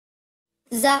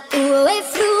Za ue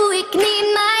fruik ni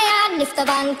maya nifta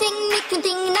vanting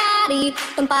mikunting nari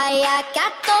Tumpaya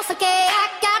katos ake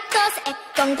akatos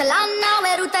ekong talana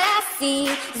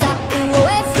werutayasi Za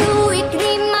ue fruik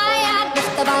ni maya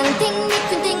nifta vanting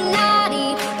mikunting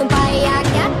nari Tumpaya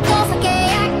katos ake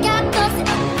akatos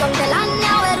ekong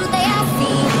talana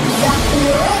werutayasi Za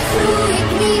ue fruik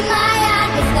ni maya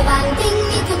nifta vanting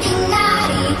mikunting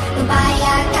nari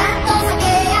Tumpaya katos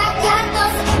ake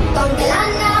akatos ekong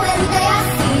talana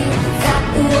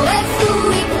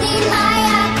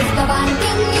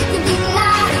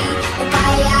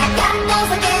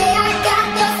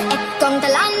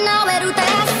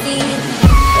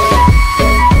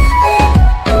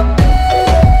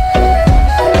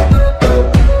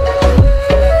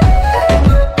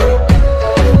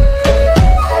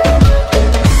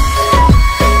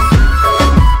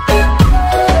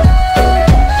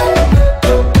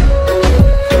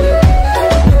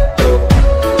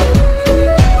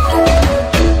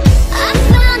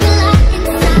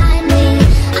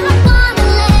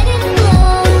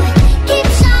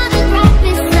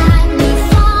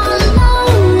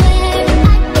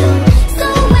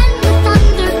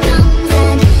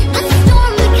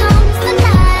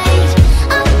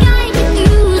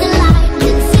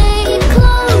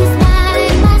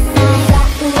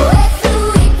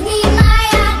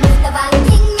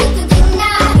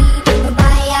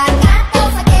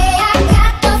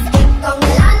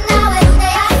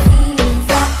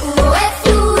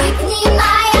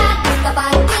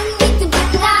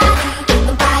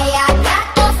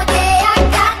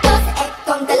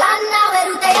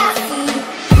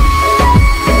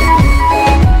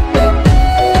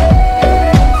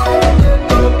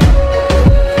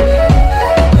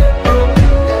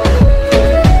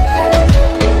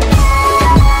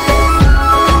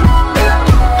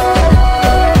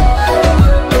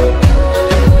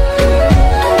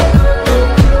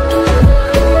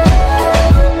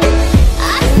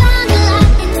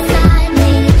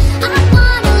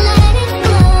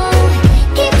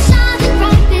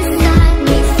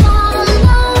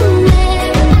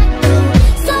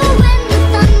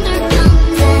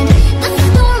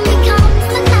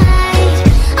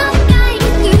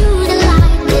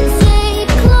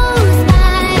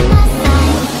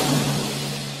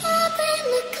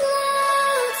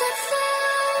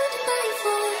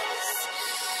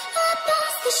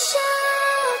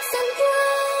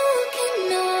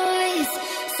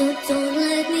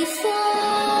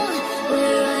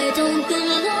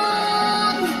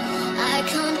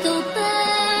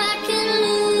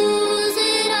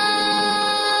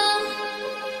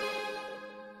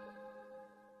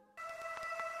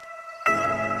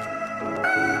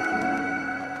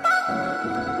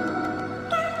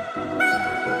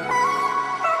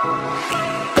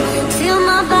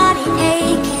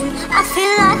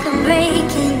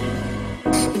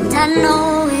I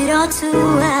know it all too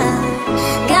well.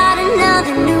 Got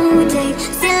another new day,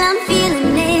 still I'm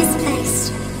feeling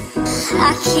misplaced.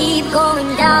 I keep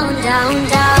going down, down,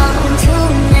 down. Too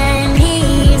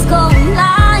many years going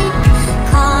by,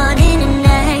 caught in an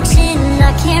action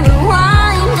I can't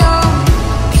rewind. Oh,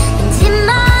 and in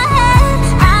my head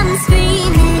I'm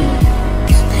screaming,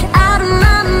 but out of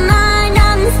my mind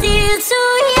I'm still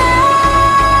too young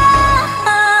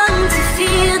to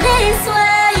feel this way.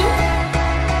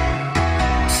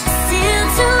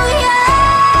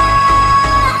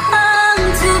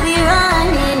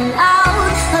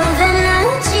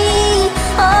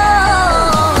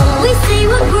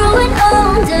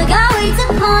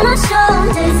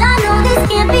 I know this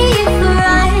can't be it for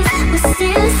us. We're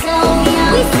still so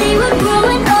young. We say we're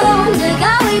growing older,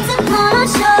 got weight upon our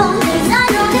shoulders. I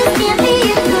know this can't be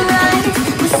it for us.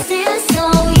 We're still so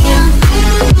young.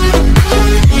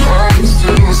 I'm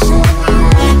still so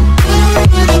young.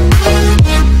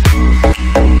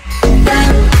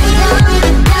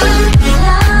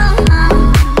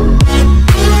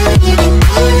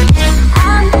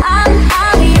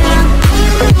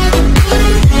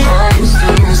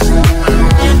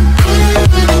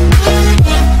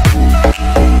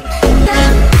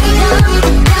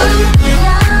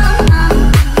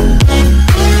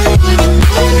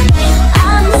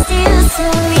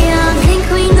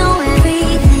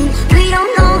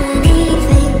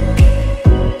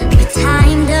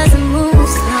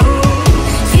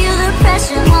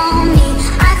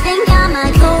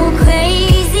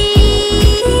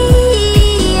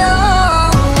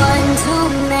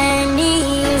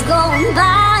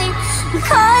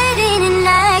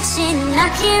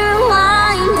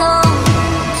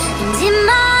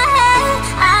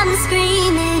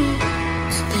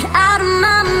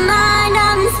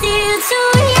 Still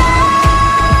too young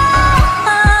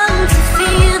to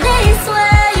feel this way.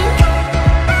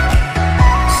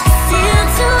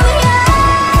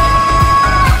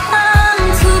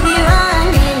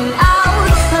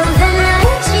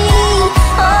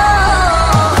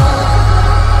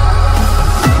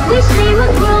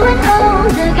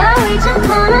 older, got weights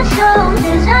upon our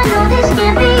shoulders. I know this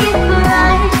can't be it for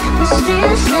us. We're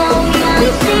still so young. We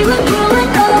say we're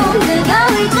growing older, got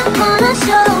weights upon our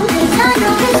shoulders. I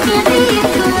know this can't be it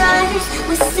for us.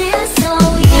 We're still so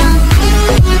young.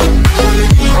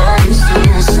 I'm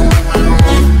still so young.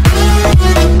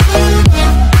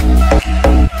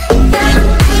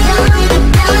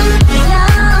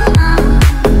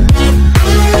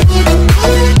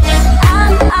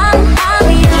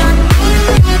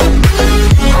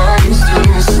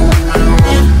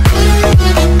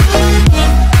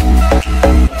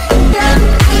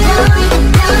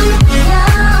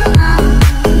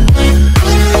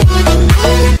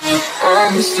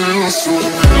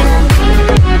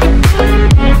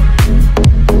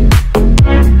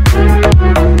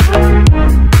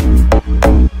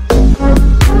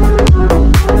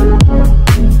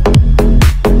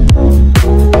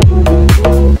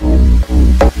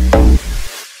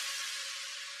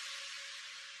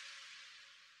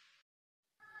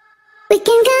 We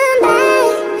can come back,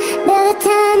 but the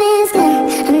time is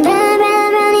gone.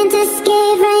 I'm running to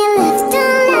escape from your left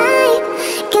tonight.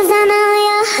 'Cause I know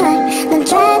your heart. Don't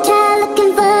try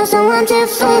looking for someone to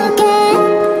forget.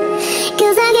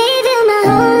 'Cause I gave you my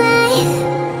whole life,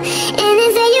 and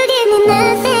instead you gave me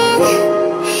nothing.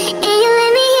 And you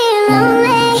let me here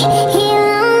lonely.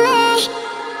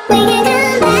 We can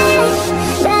come back,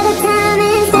 but the time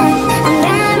is gone.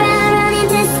 I'm running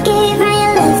to escape from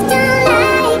your left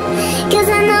tonight. 'Cause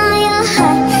I know your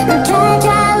heart. Don't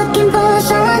try looking for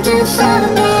someone to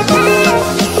forget.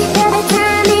 But the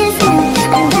time is gone.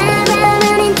 I'm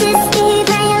running to escape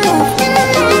from your love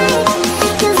tonight.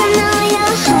 'Cause I know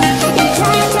your heart. Don't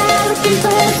try looking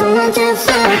for someone to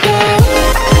forget.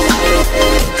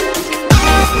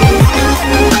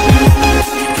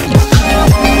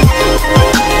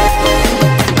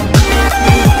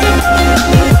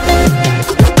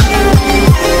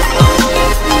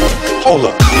 Hold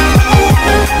up.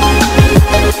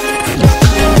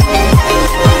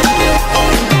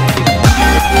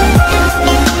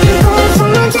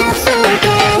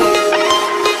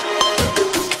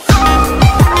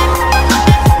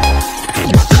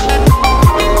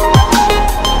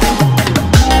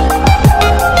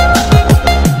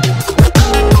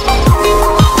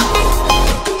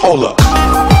 Hold up.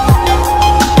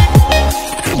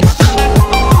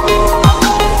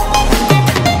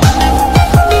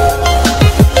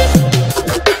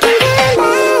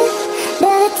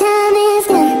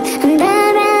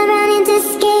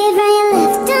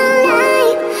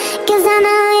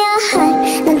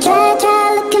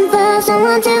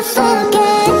 To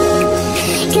forget,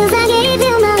 'cause I gave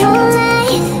you my whole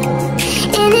life,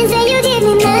 and instead you gave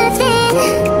me nothing.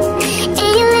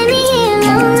 And you let me here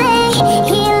lonely.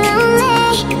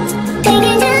 We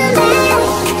can come back,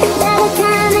 but the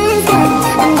time is gone.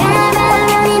 I'm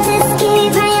running to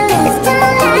escape from your love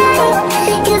tonight.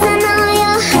 'Cause I know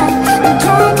your heart. I'm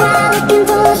try looking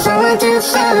for someone to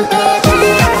forget.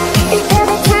 But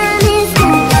the time is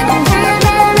gone.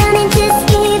 I'm running to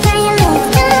escape from your love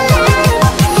tonight.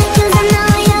 'Cause I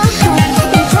know your heart.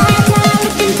 I'm try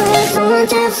looking for someone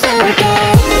to forget.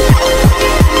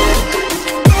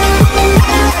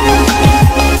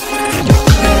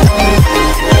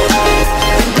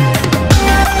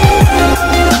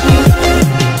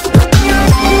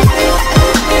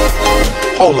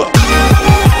 Hold up.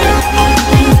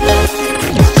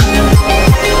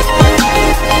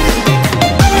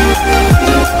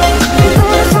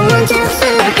 Someone to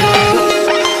forget.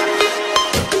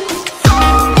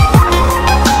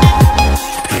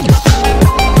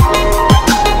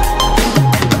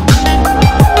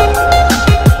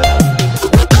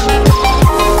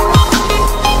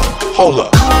 Hold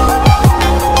up.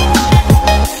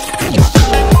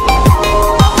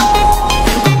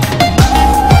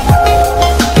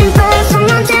 And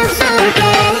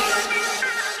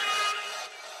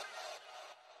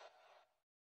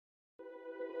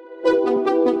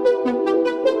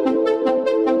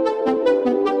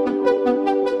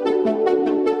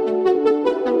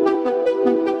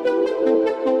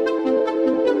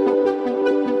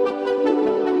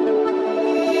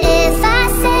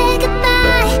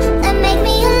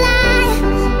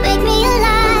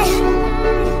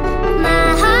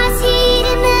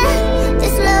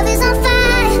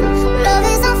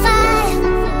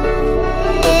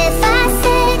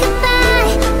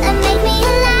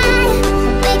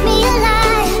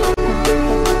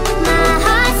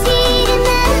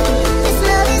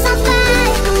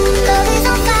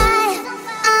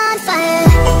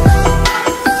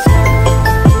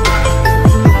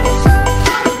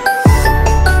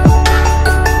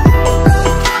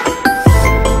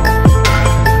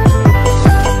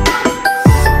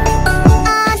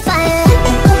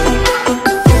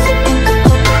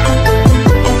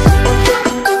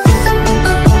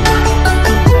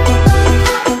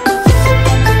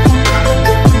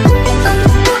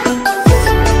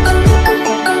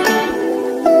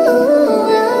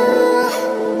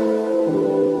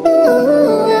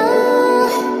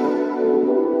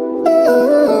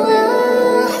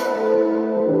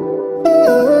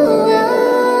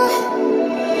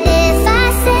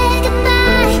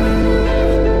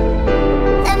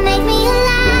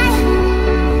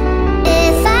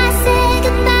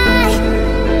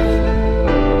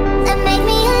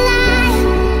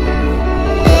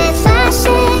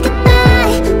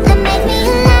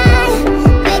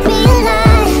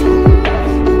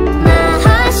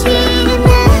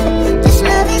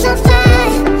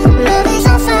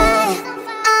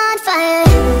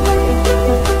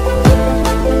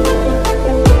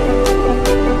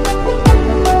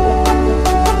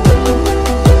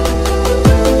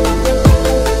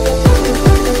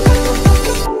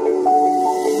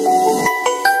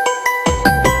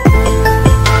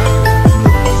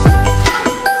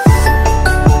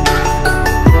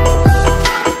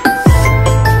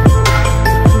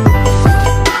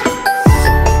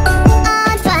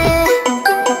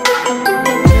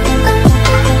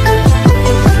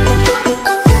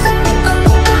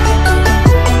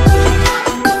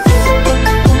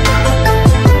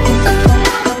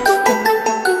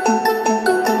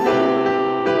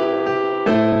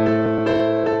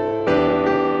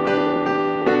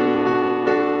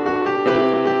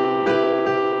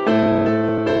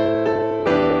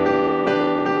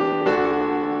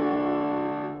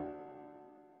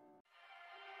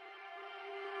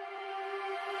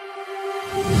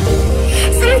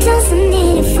Sometimes I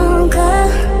need a phone call,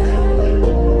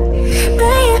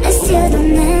 but you still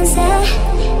don't answer.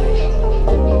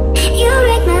 You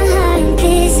break my heart in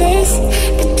pieces,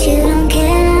 but you don't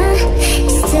care now. You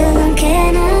still don't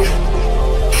care now.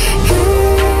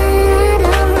 I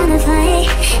don't wanna fight,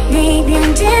 maybe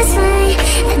I'm just fine.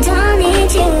 I don't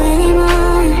need you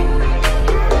anymore.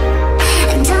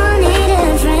 I don't need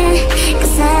a friend,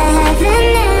 'cause I have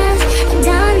enough. I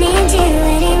don't need you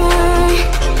anymore.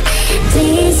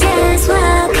 Please just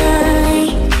walk away.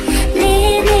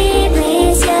 Leave me,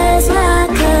 please just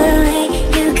walk away.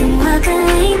 You can walk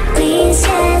away, please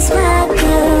just walk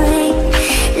away.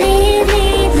 Leave me,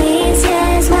 please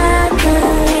just walk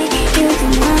away. You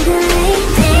can walk away,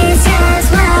 please just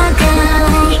walk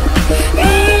away.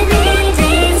 Leave me,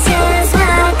 please just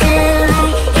walk away.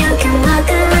 You can walk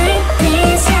away,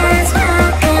 please just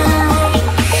walk away.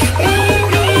 Leave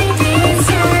me, please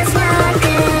just walk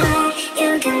away.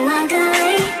 You can walk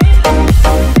away.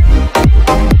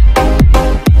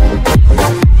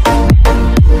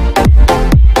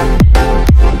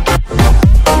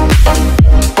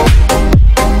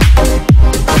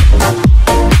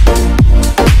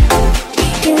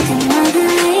 You can walk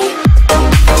away.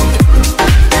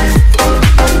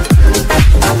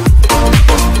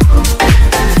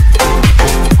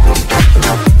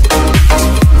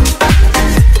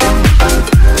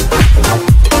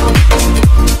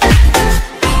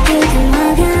 You can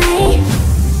walk away.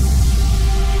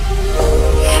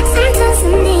 Sometimes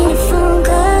I need a phone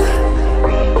call,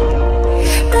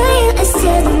 but you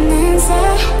still don't answer.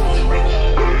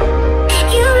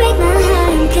 You break my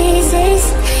heart in pieces,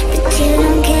 but you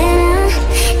don't care now.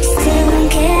 You still don't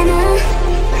care now.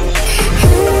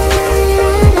 I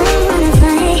don't wanna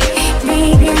fight,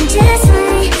 maybe I'm just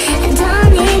fine. I don't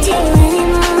need you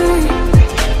anymore.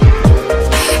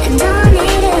 I don't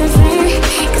need a friend,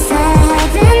 'cause I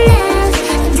have enough.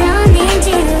 I don't need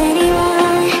you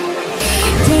anymore.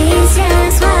 Please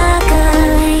just walk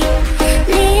away.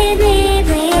 Leave me,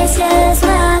 please just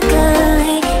walk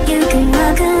away. You can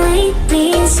walk away,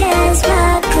 please just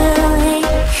walk away.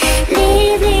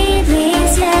 Leave me,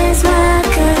 please just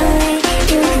walk away.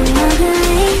 You can walk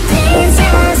away, please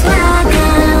just walk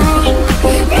away.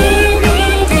 Leave me,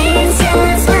 please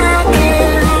just walk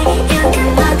away. You can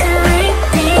walk away,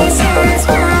 please just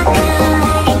walk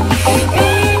away.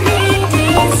 Leave me,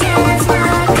 please just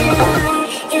walk away.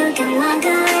 You can walk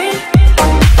away.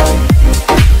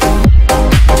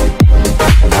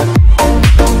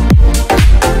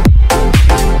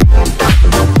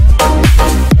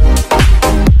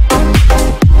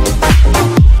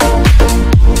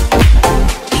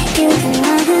 You can walk away. You can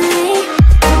walk away.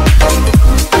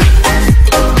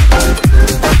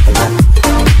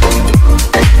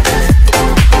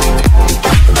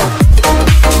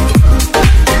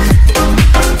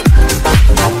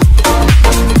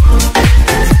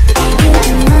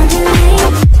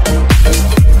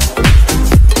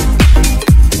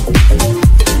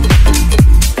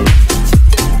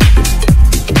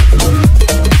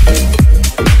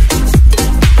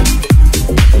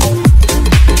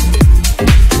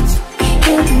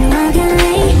 You can walk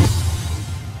away.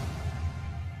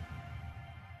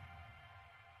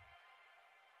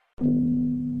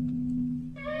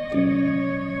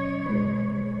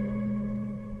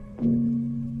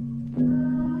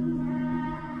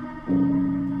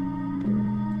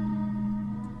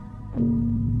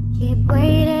 Keep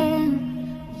waiting,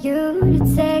 you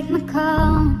to take my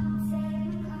call.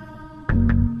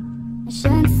 I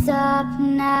shouldn't stop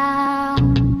now,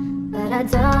 but I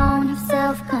don't have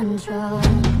self-control.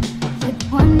 Keep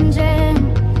wondering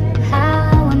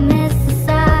how I miss the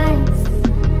sights.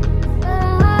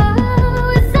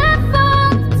 Oh, is that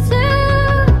wrong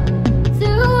to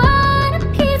want a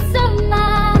peace of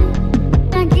mind?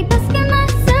 I keep asking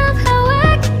myself how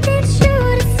I can teach you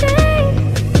to stay.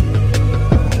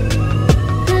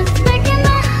 It's breaking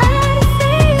my heart to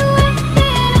see you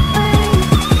acting away.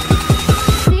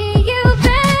 See you,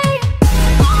 babe.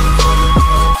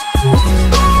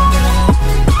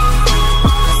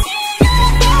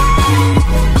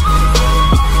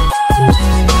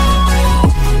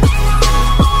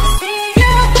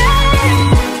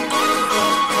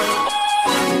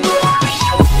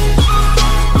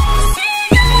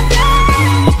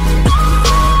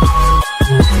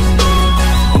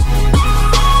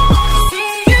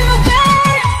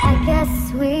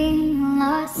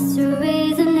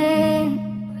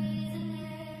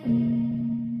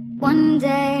 one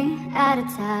day at a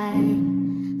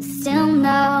time. Still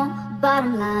no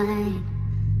bottom line.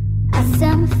 I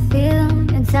still feel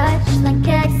your touch like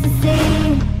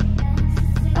ecstasy.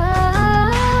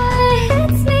 Oh, it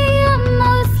hits me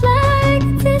almost like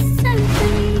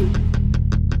distant.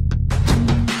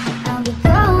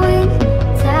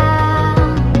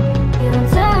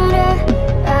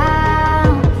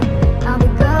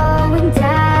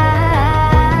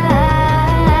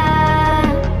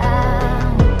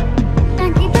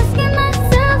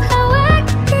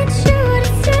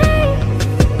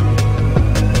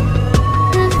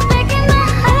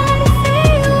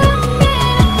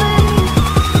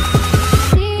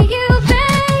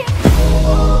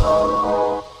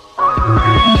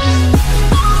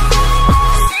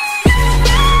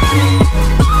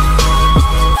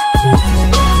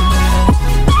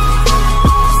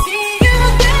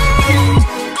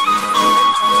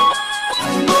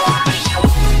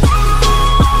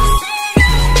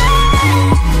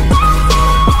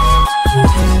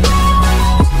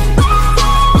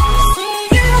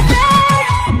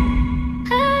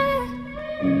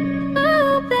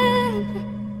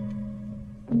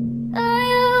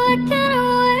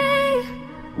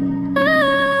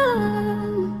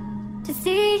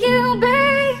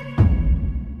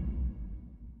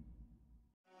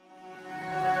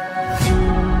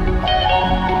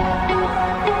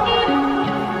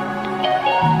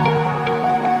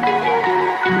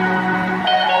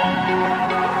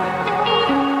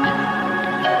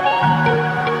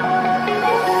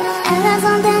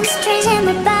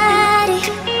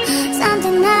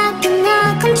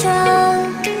 control.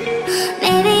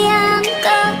 Maybe I'm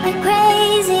going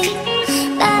crazy,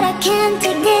 but I can't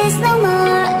take this no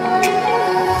more.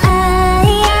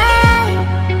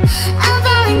 I'm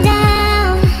falling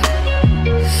down,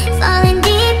 falling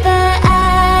deeper.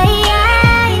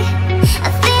 I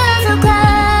feel so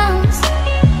close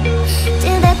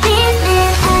to the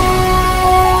pavement.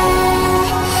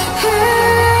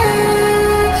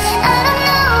 I don't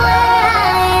know where I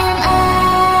am.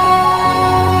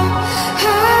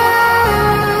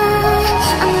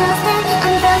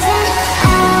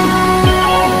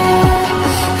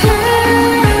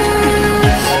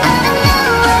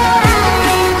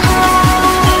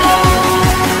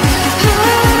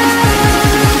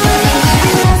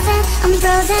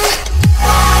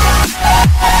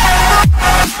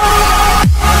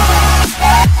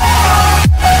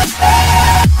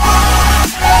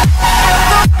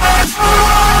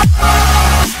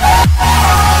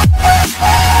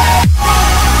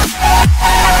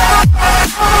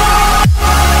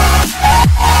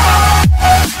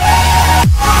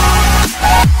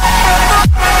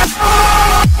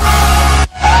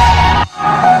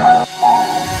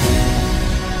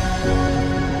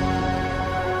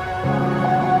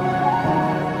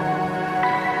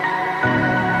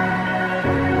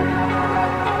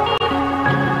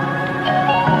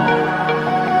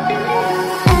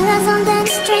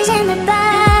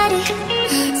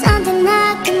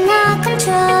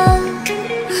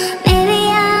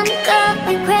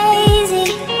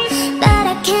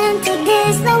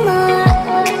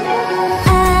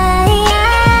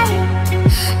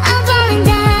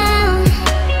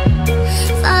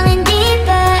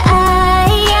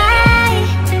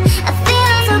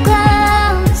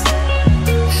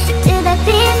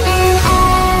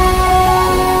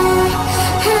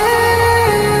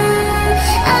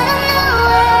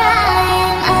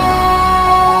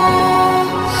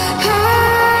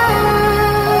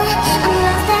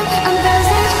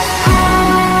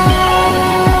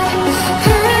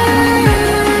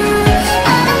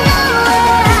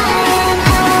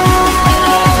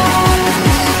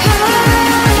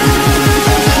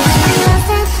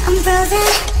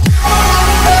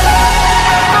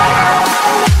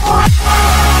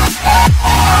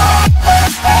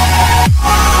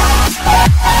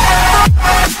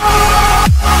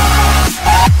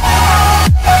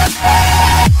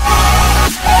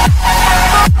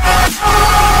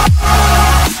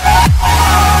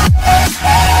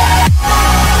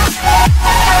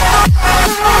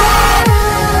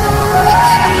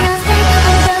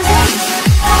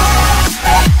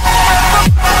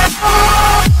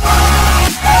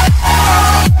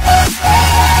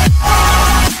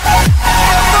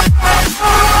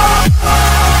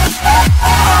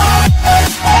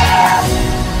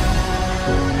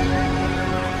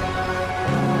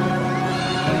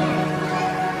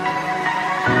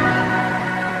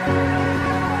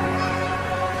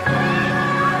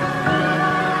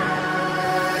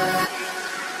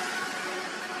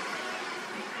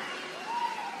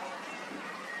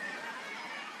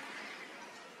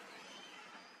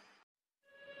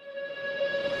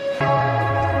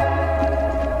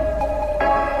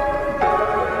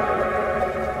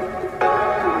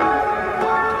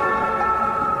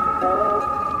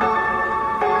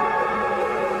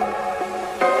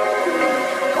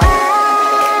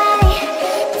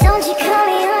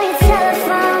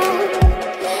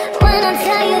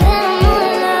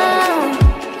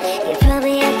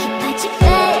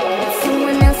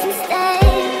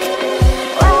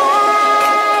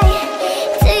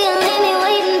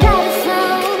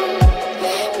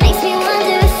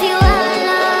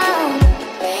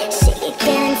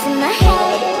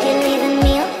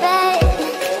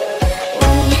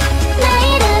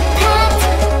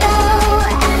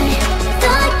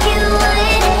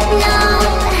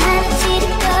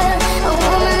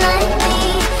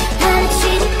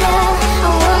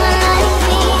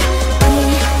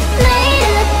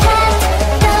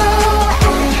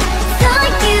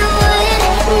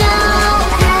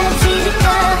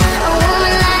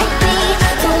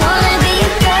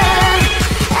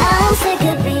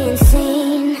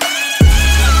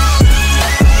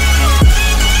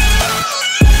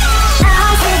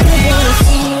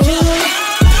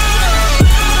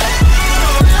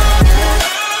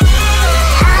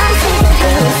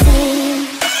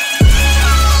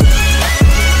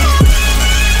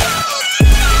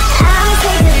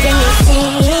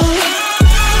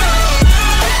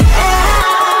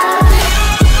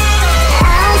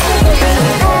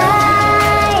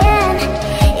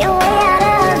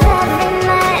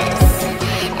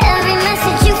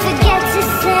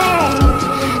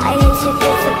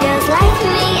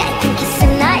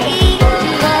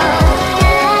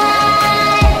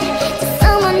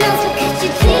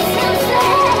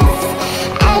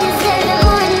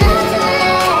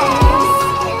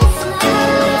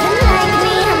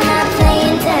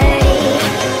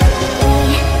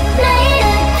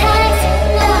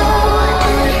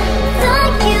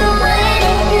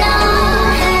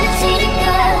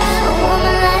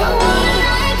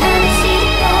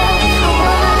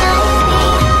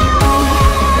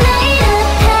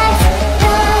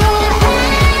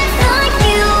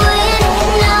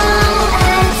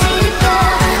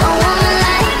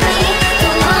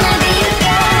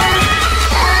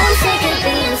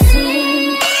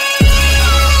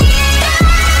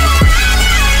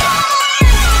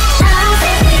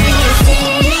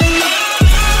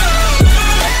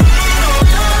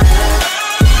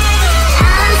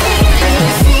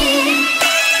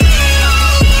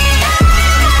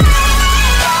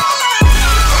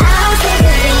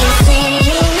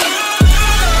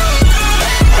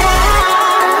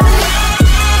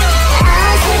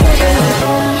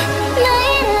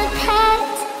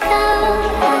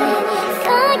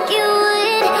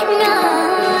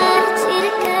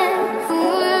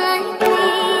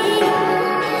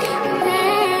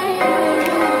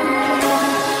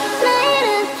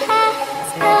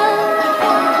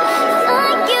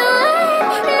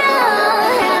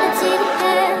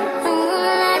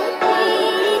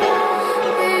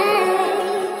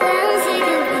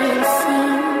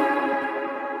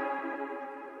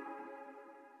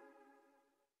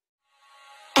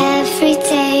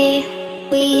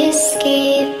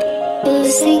 escape,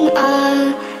 losing all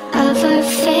of our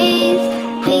faith.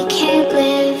 We can't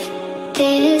live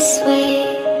this way.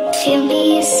 Feel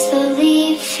me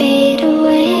slowly fade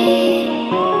away.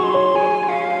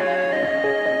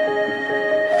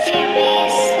 Feel me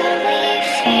slowly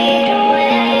fade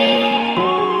away.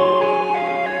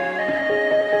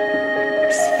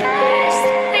 As far as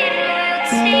the wind will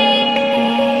take me.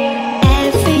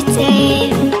 Every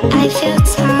day I feel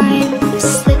time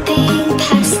slipping,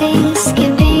 passing,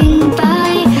 skipping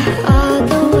by. All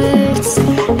the words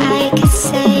I could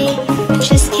say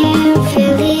just can't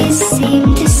really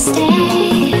seem to stay.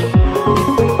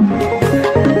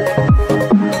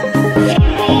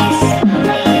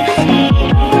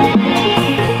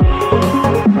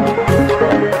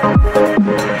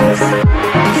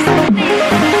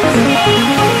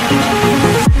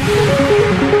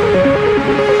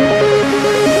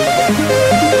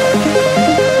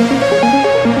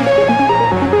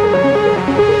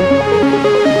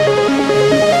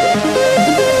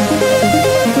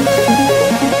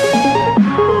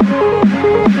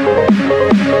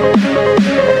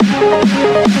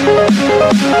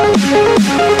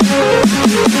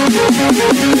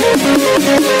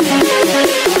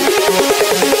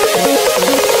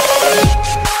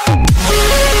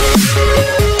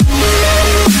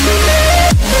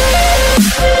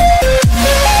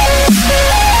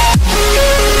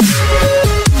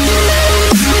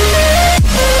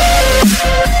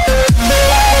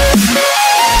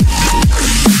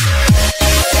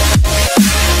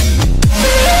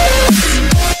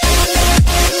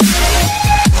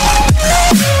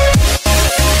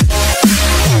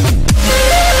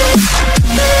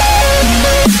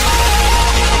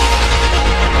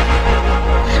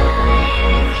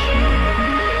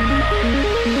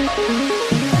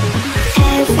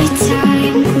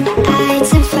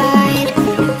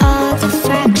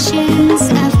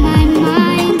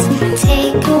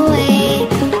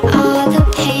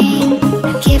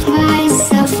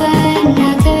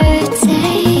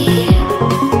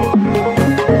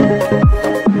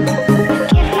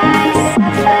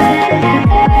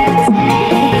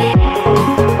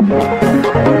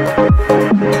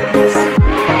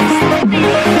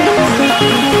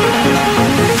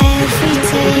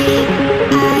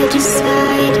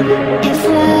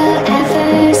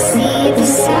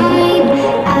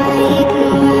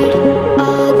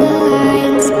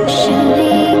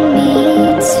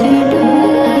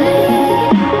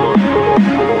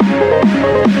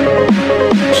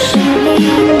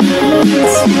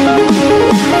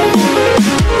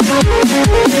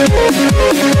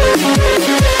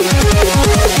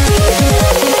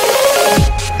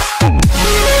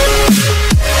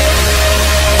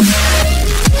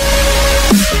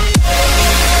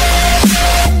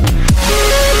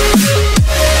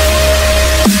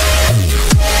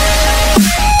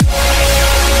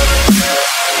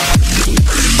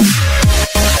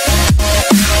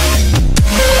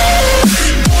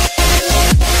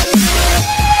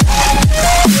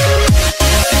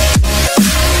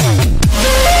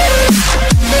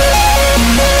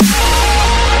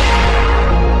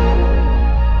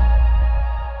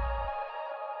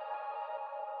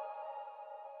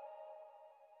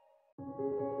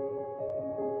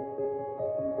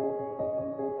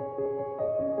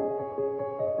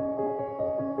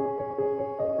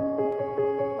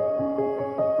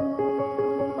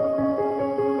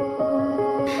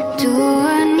 Do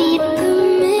I need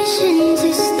permission to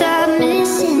stop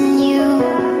missing you?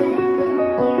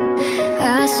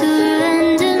 I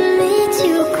surrender me to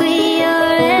quit your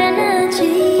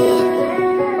energy.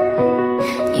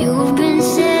 You've been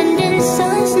sending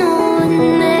signs, no one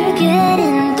they're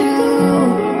getting through.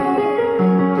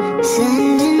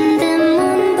 Sending them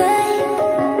on back.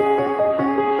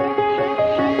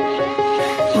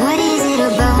 What is it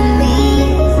about me?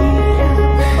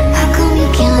 How come you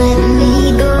can't let me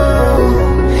go?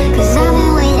 'Cause I've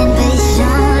been waiting patiently.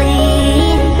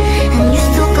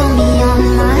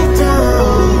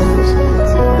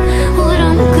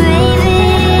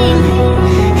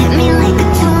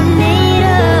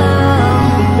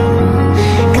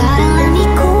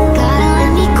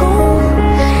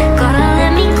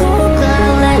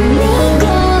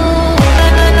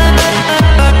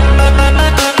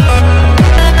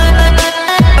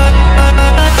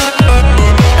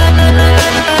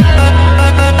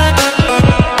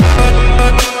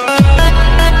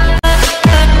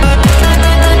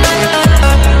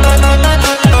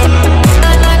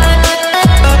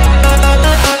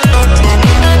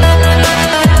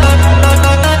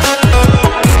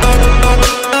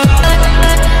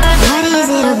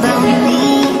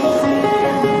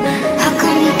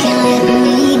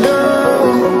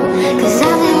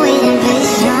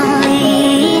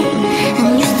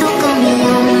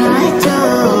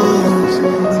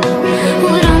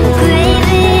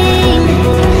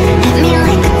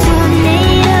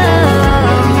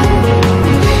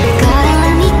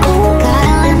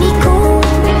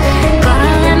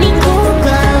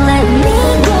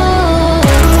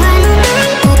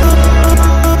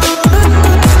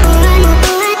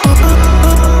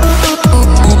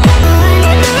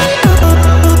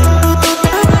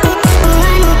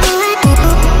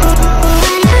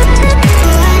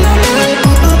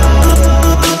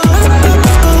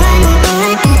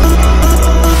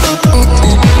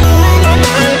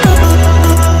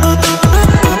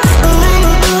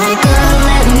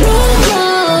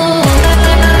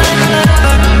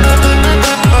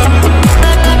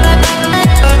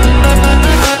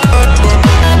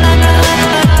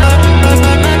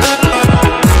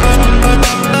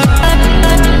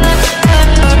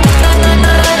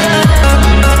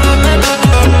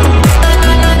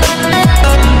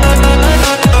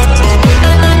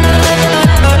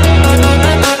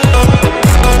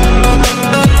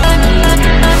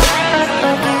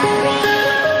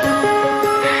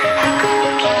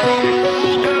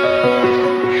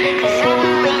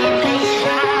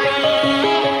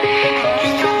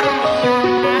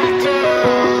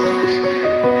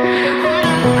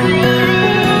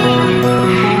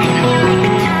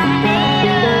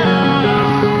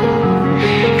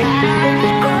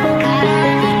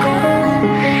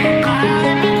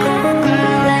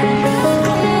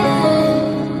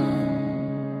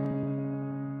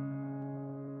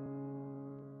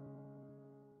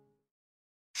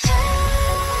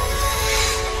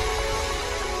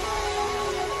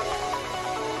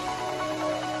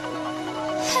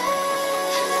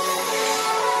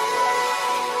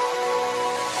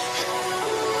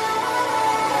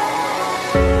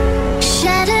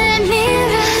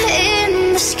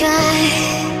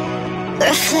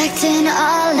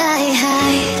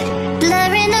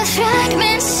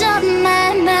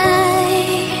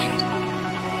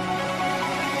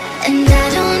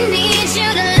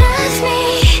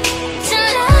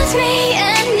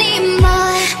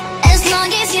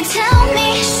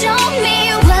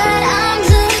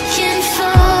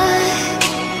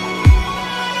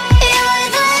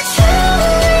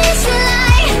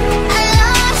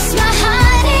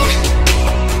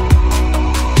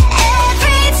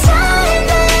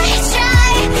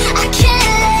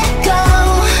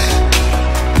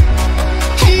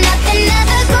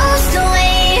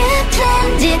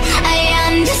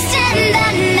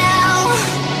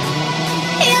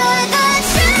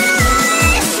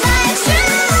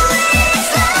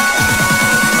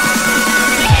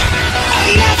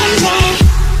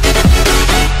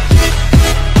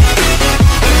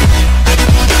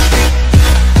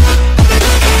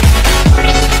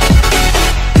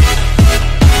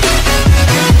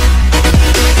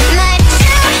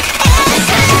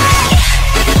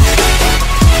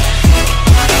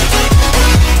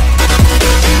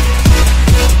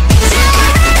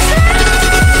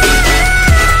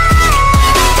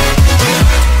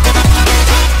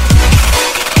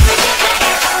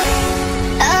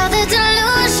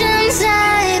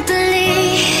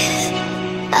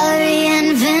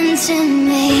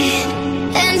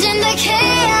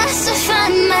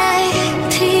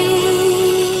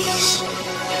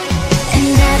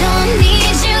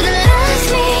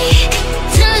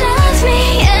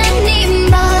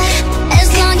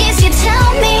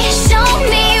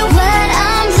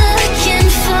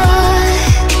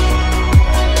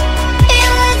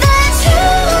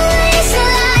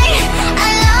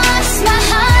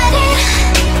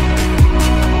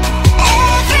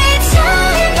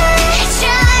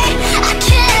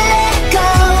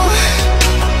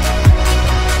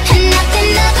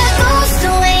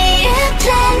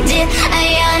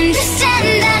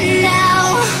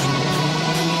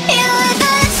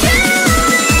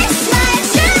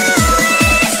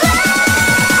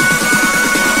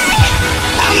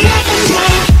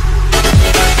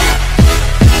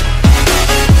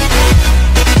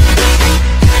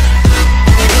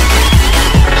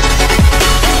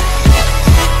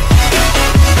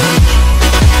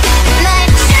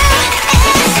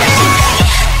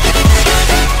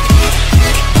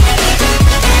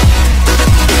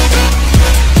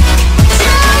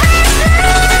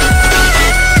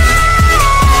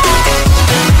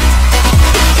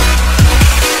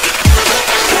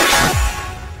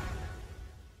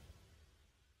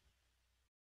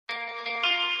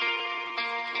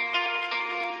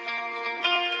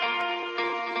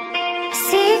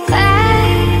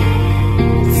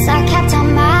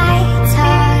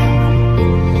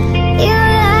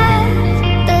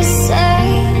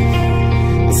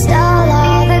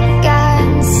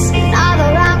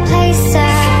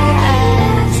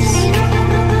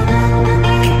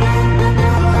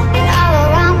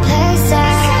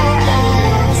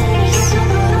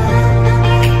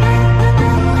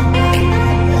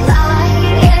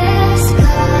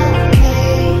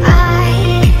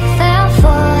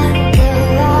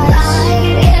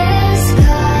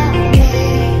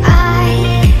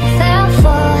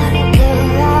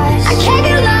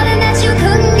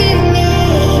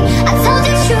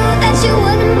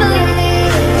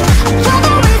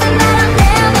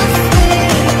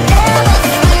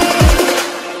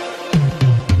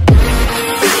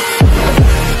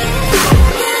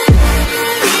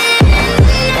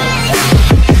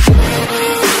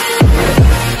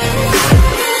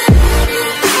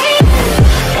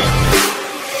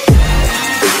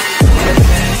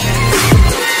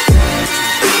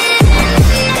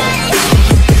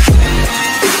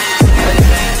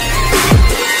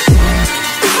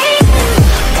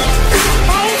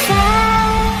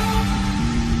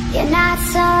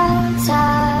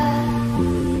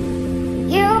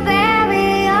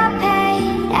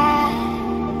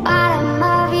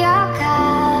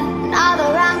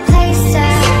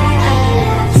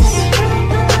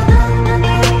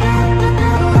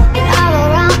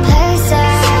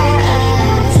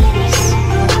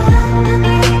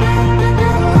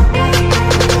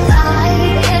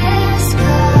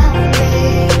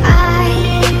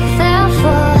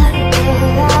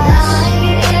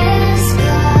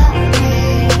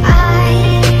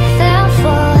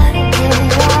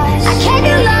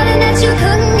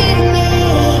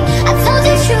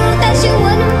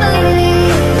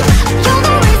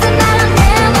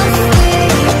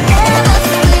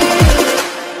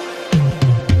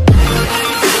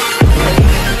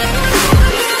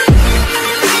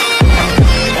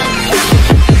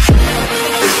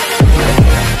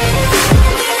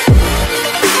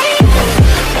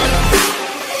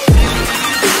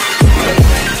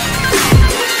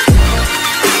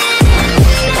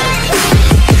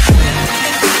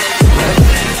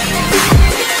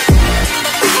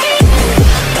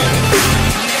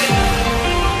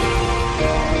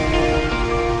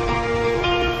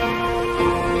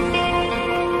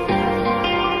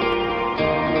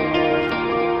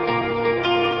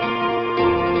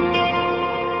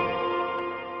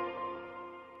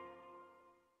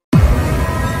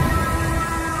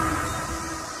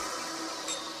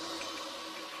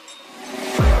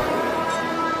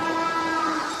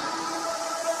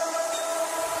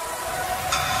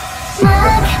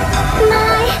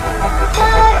 my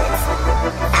hurts.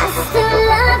 I still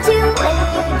loved you when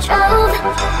you drove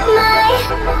my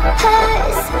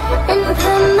hearse and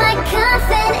put my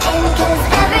coffin in, 'cause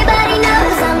everybody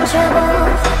knows I'm trouble.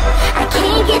 I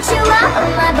can't get you out of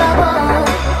my bubble.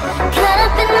 Caught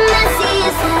up in the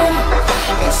messiest head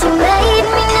that you made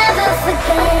me never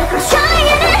forget. I'm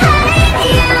trying to hate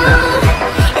you.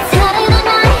 It's harder than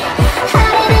night,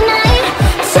 harder than night.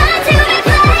 Trying to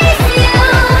replace you,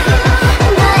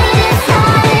 but it's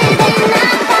harder than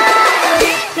I thought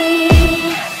it'd be.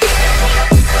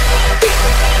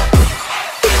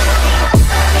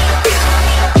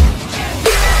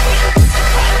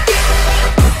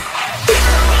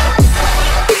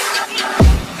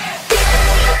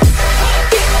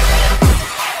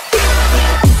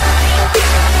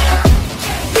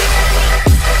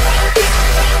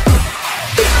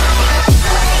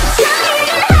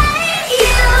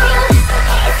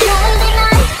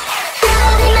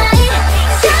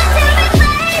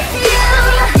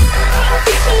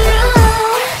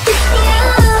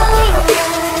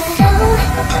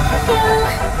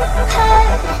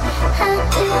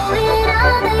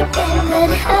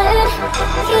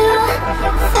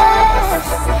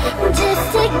 Just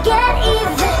to get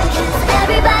even, 'cause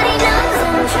everybody knows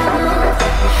I'm trouble.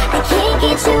 I can't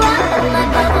get you out of my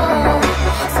bubble.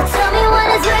 So tell me what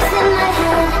is worse in my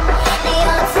head. They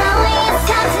all tell me it's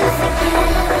time to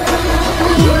forget.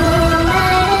 You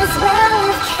might as well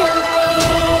have killed me.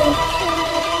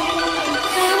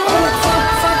 Oh,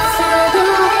 the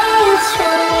way you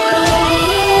treat me.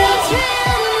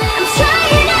 I'm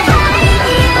trying to hide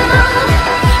you.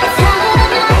 It's harder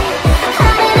than night,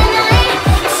 harder than night.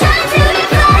 Trying to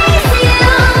replace you,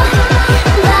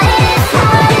 but it's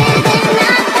harder than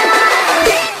I thought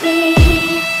it'd be.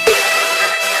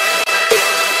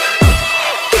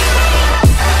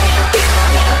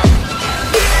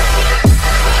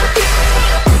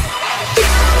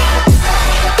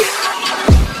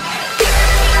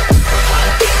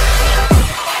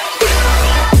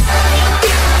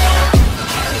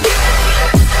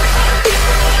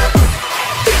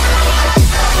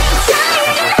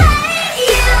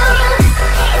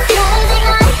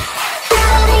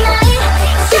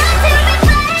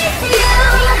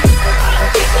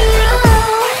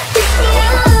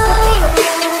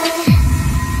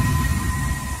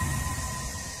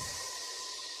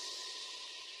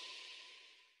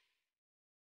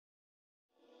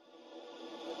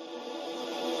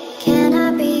 Can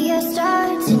I be your star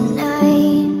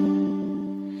tonight?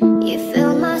 You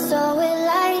fill my soul with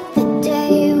light the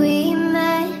day we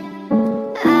met.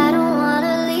 I don't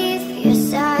wanna leave your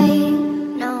side,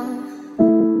 no.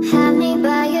 Have me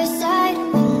by your side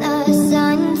when the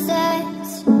sun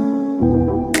sets.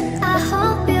 I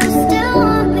hope you still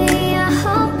want me. I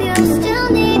hope you still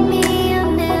need me a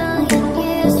million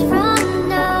years from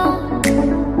now.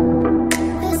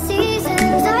 The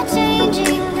seasons are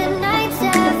changing, the nights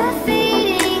ever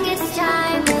fading. It's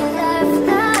time we left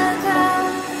the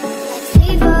ground. Let's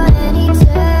leave for an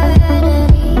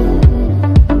eternity.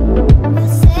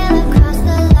 We'll sail across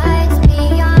the lights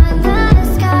beyond the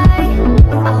sky.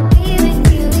 I'll be with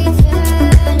you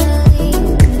eternally.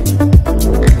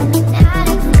 I'm an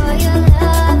addict for your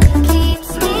love. It keeps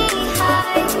me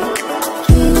high,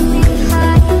 keeps me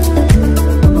high,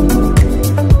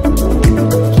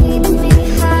 keeps me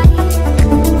high,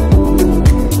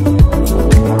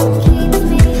 keeps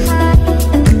me high,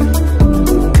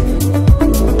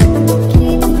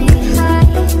 keeps me high.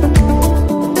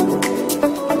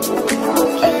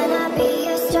 Can I be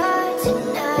your star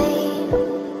tonight?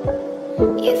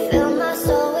 You fill my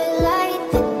soul with light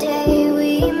the day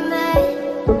we met.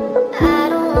 I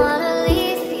don't wanna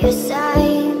leave your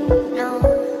side, no.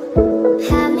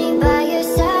 Have me by your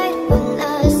side when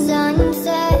the sun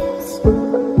sets.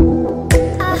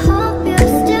 I hope you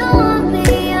still want me.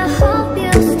 I hope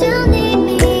you still need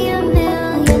me a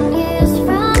million years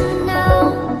from now.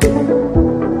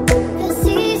 The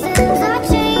seasons are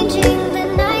changing, the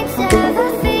nights ever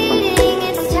fading.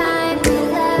 It's time we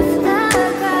left the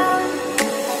ground.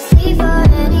 Let's leave for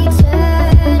an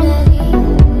eternity.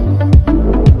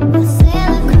 We'll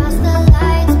sail across the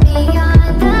lights beyond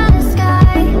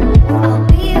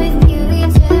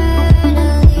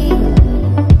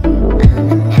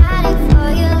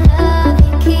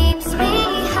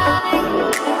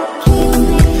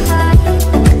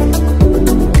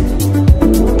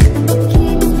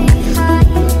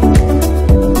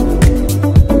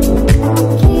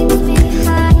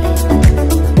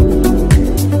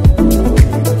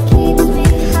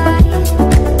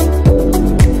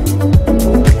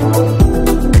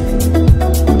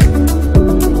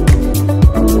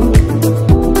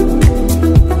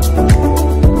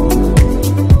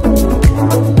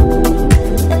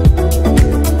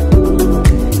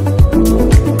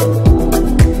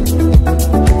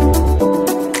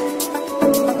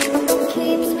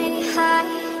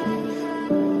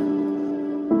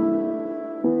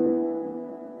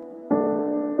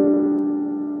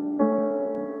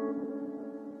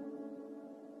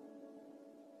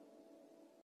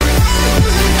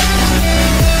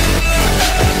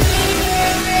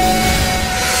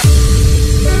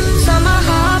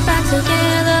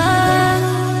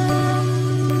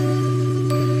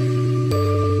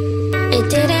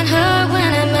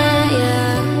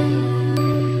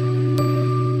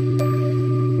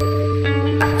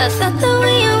I thought that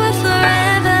we were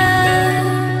forever,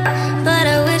 but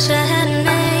I wish I hadn't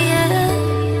made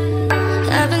it.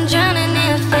 I've been drowning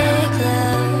in fake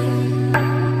love.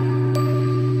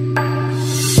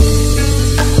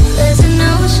 There's an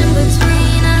ocean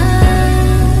between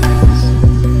us,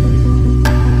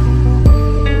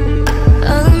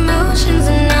 all emotions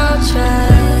and no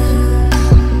trust.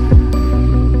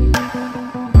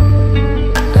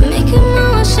 I make a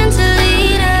motion to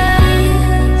lead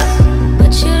us,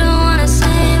 but you don't wanna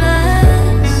say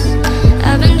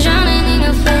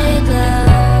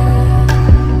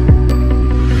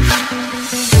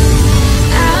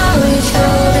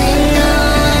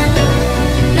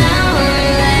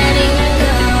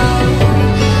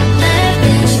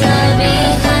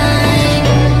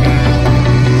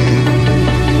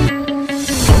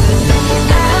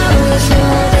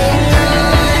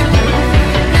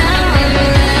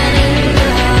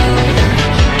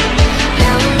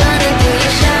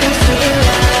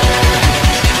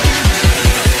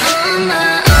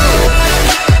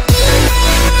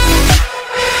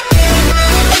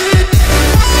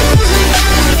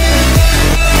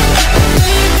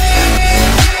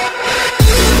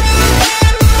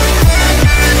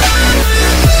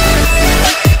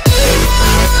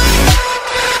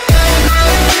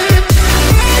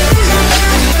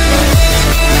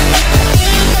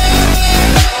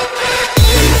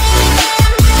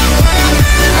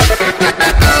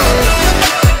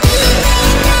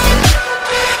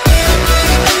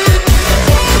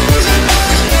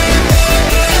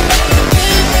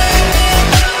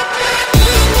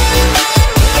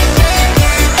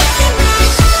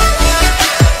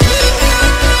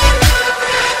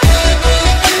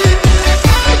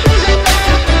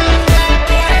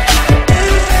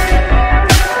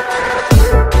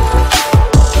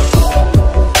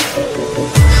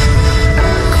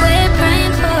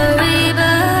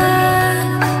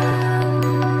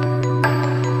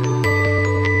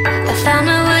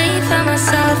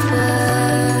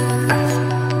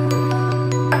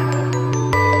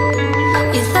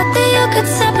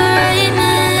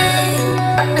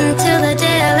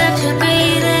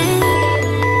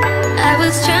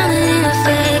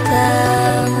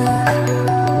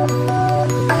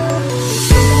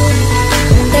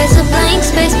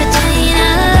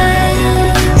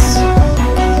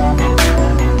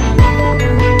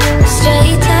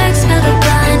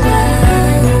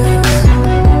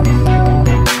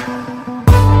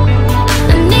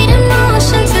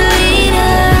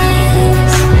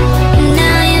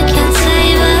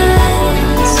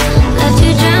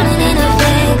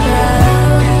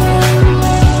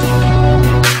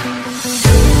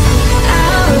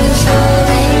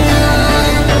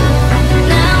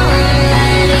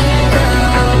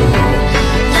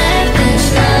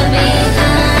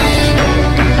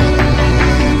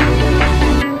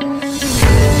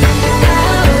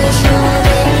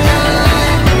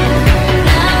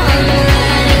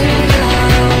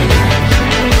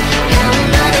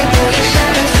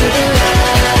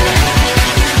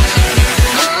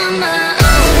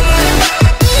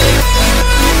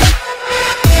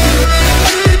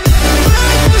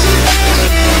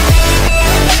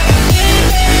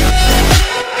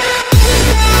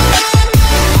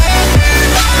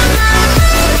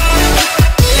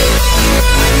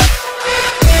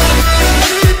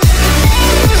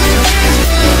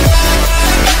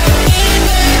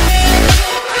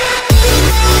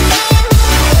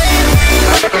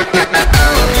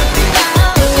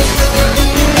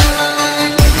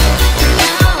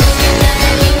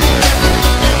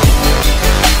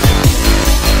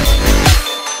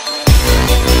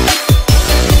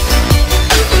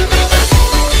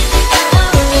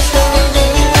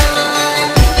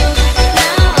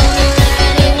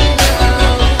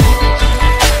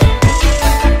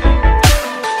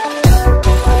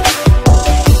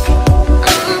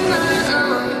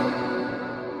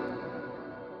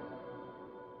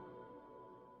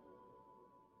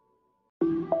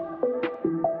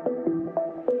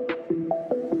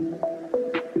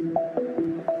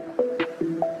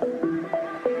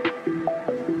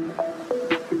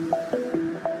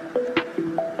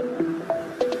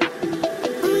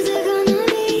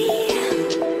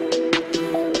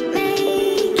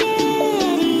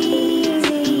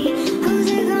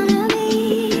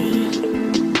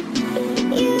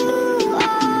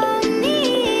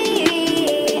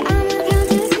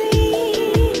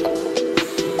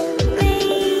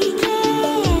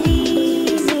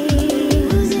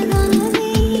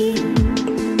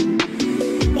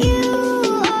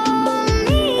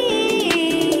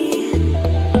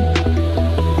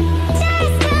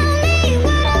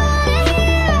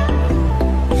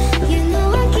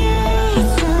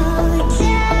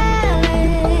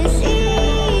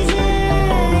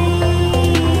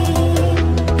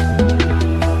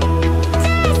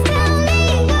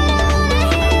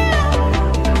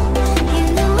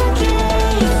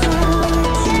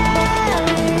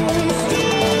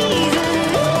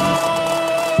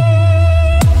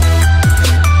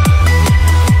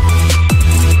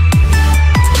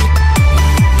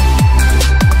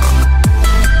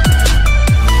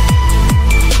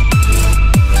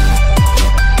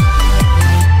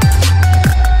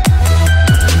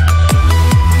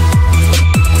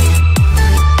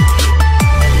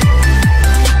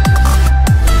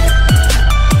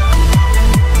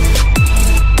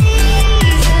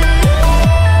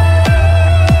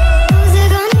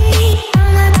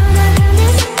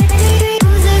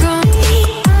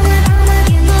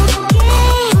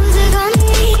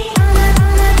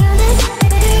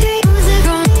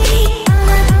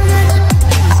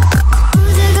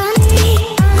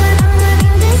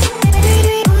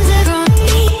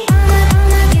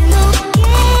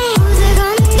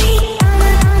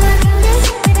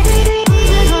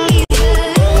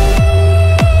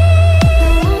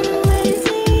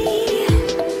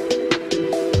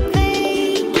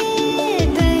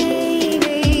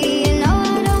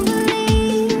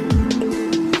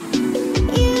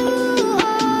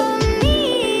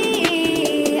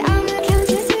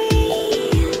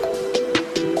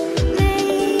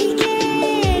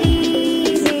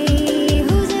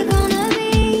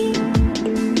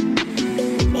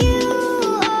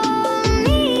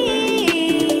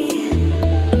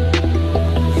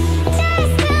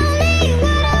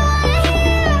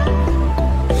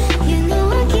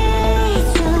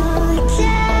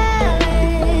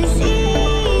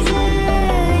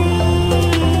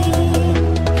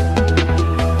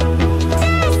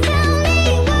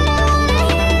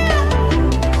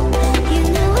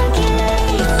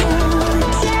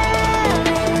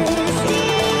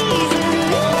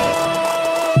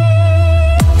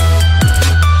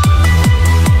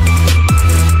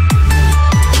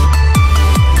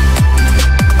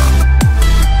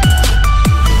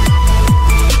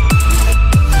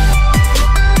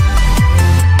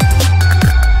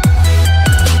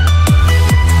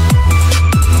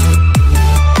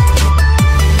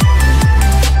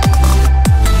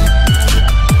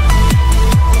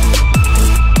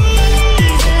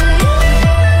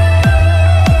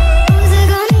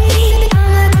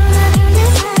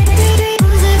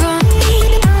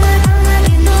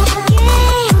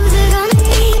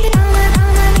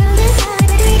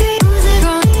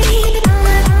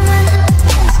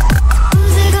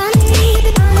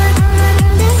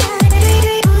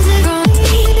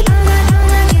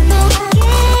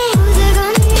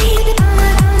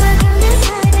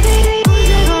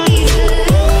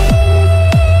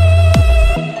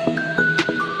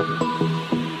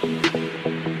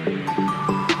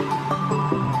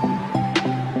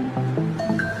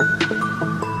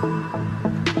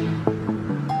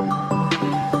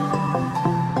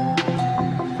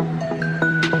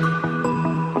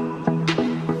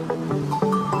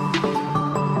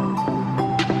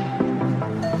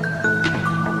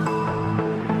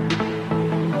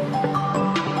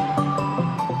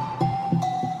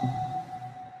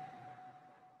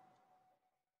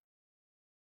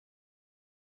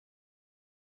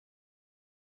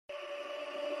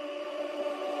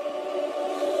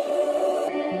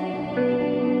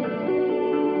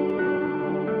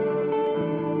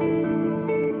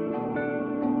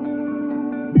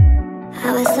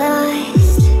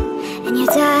lost in your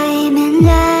diamond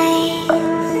eyes.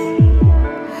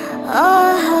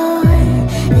 Oh,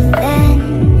 but then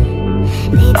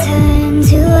they turn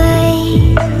to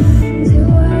ice.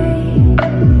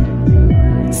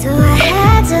 So I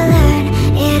had to learn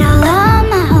it all on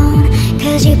my own,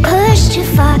 'cause you pushed too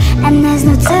far and there's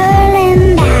no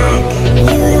turning back.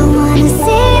 You don't wanna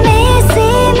see me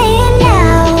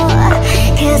now,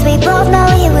 'cause we both know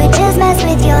you would just mess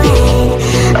with your head.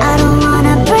 I don't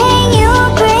wanna bring you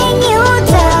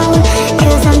down,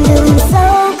 'cause I'm doing so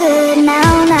good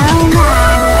now, now, now.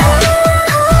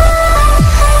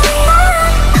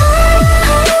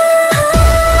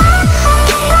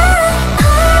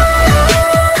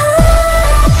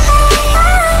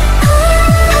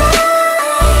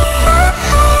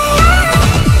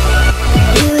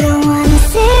 You don't wanna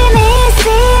see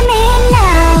me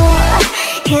now,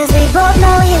 'cause we both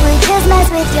know you would just mess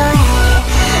with your head.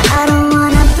 I don't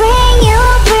wanna bring you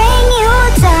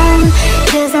down,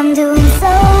 'cause I'm doing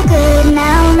so good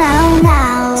now, now,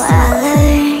 now. So I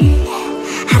learned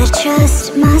how to trust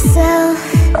myself.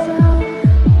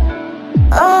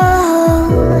 Oh,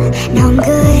 now I'm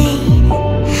good,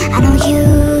 I know you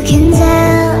can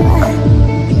tell.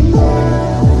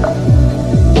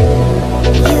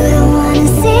 You don't wanna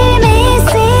see me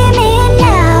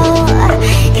now,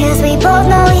 'cause we both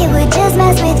know you would just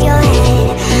mess with your head.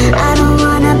 I don't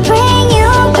wanna bring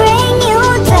you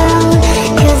down,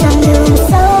 'cause I'm doing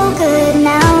so good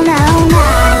now, now,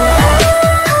 now.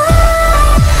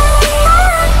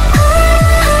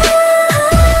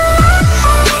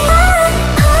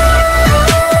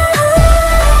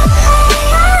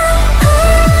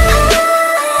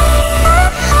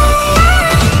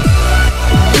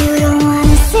 You don't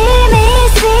wanna see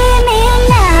me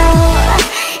now,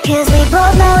 'cause we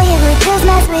both know you would just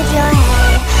mess with your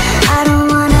head. I don't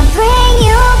wanna bring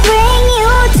you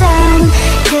down,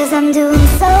 'cause I'm doing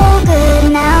so good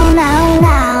now, now,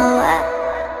 now.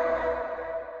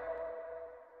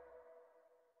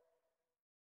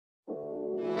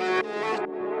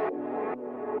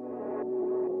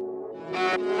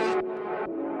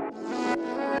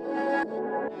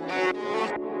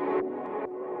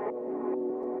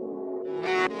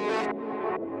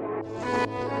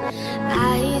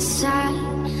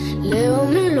 Leave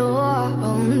me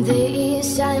alone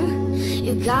this time.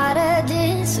 You gotta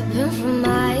disappear from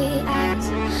my eyes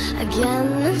again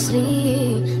and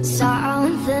sleep.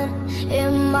 Something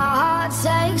in my heart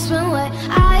takes me away.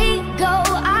 I go,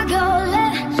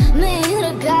 let me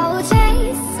to go.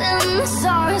 Chasing the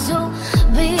stars will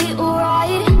be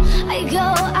right. I go,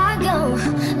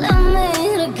 let me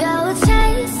to go.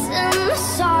 Chasing the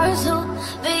stars will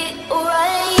be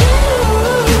right.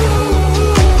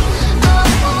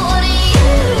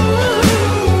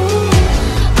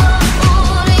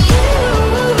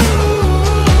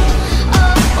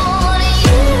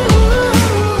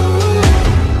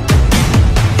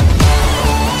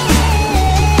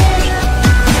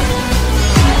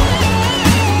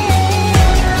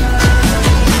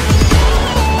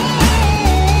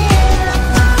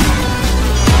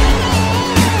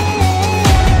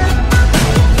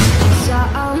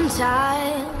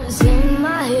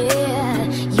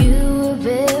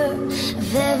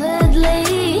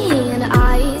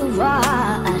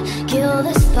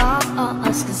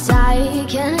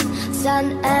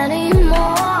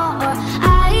 Anymore.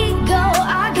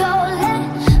 I go, let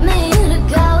me to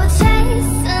go.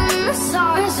 Chasing the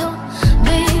stars will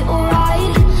be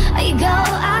right. I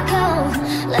go,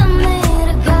 let me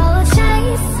to go.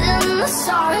 Chasing the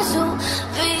stars will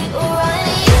be right.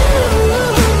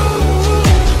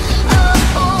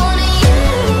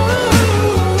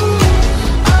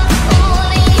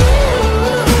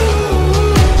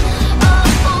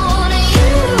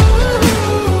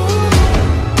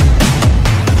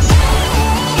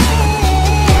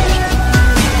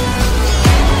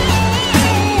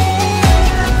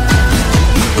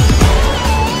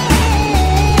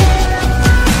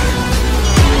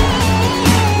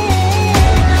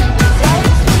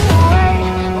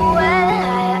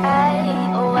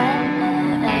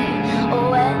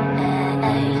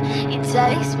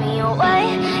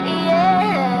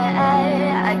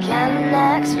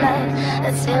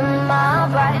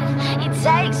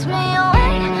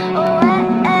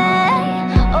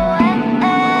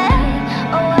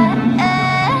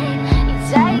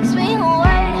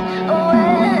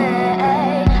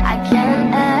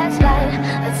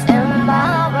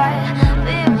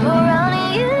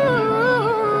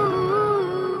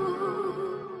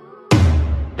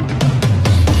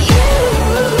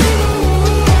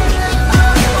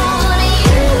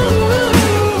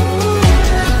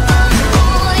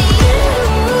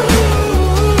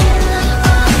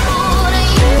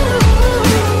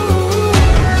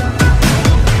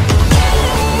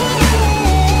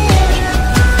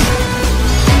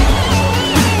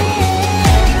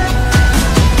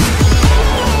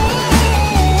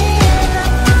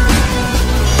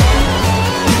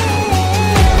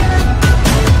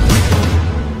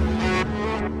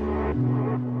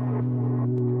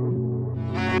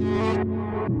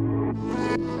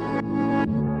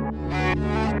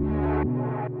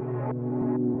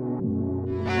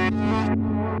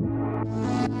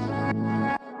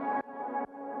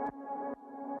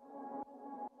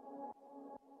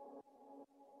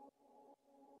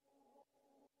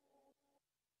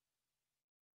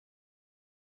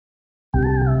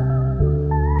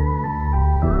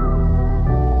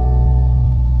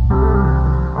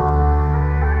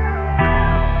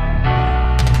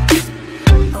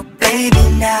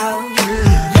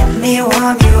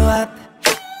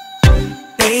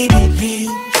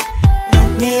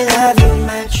 love you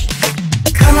much.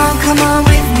 Come on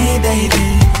with me, baby.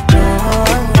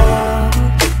 Oh,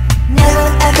 never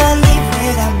ever leave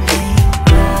without me.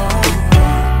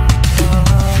 Oh,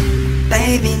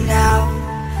 baby, now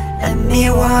let me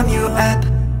warm you up.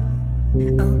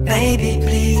 Oh, baby,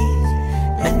 please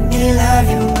let me love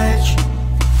you much.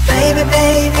 Baby,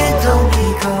 baby, don't be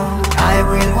cold, I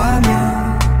will warm you.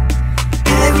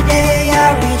 Every day I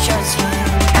reach out to you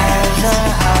as a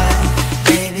hug,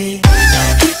 baby.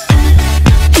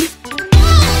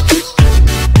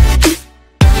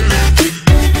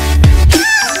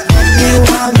 Let me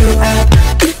warm you up.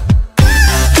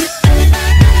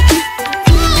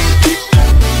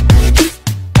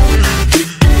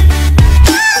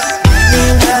 Let me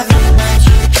love you much.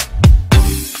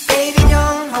 Baby,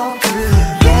 don't hold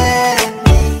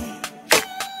me.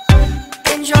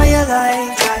 Enjoy your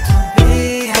life, try to be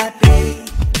happy.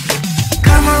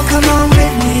 Come on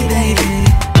with me, baby.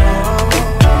 Oh,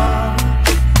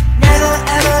 never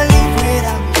ever leave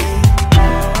without me.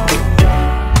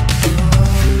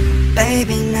 Oh,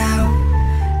 baby, now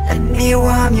let me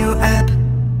warm you up.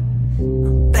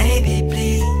 Oh, baby,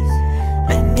 please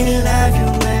let me love you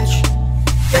much.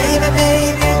 Baby,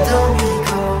 baby, don't be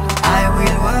cold, I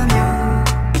will warm you.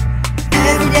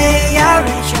 Every day I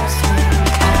reach out to you.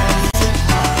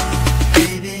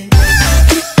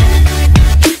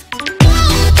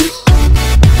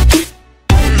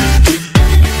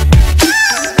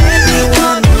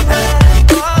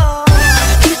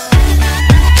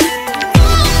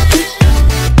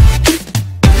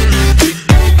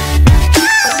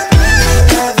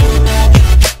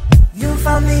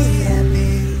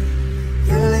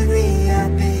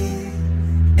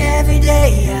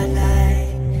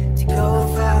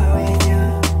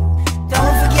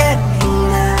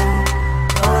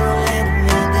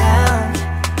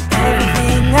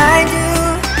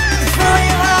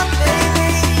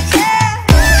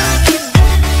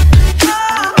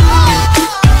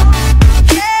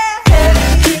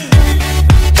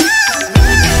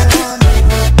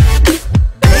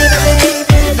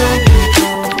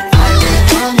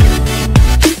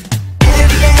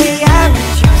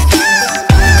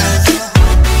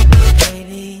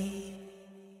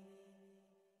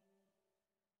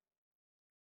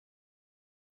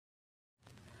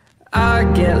 I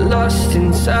get lost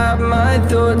inside my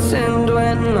thoughts, and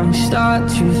when I start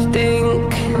to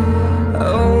think,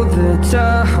 oh, the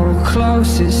door, how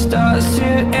close it starts to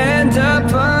end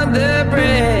up on the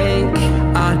brink.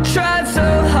 I tried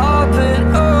so hard, but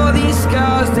all these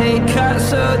scars, they cut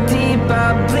so deep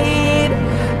I bleed.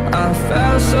 I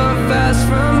fell so fast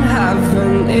from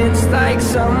heaven, it's like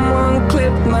someone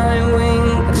clipped my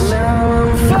wings. Now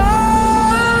I'm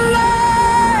falling,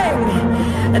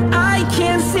 and I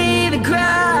can't see the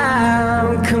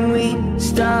ground. Can we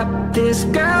stop this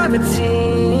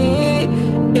gravity?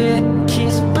 It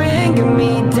keeps bringing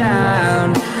me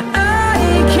down. I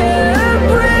can't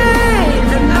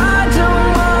breathe, and I don't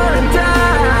wanna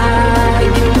die.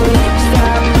 Can we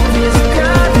stop this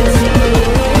gravity?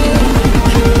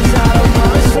 'Cause I don't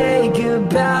wanna say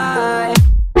goodbye.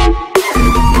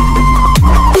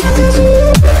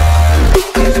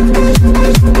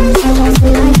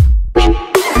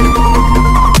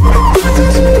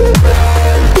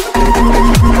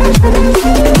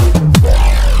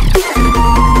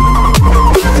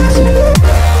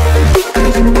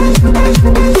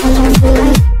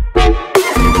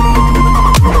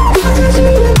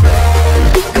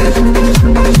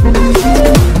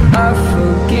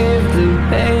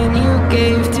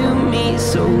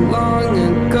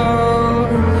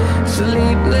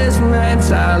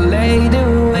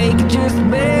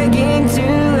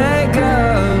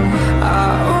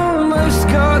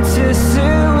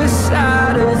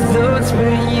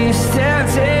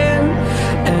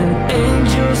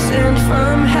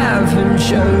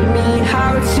 Showed me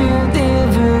how to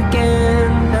live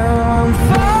again. Now I'm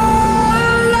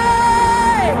falling,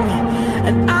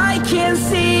 and I can't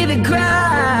see the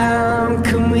ground.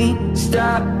 Can we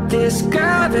stop this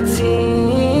gravity?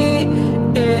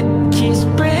 It keeps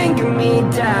bringing me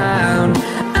down.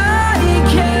 I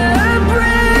can't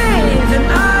breathe, and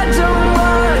I don't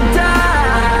wanna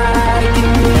die.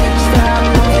 Can we stop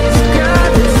this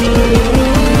gravity?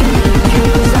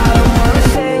 'Cause I don't wanna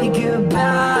say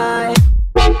goodbye.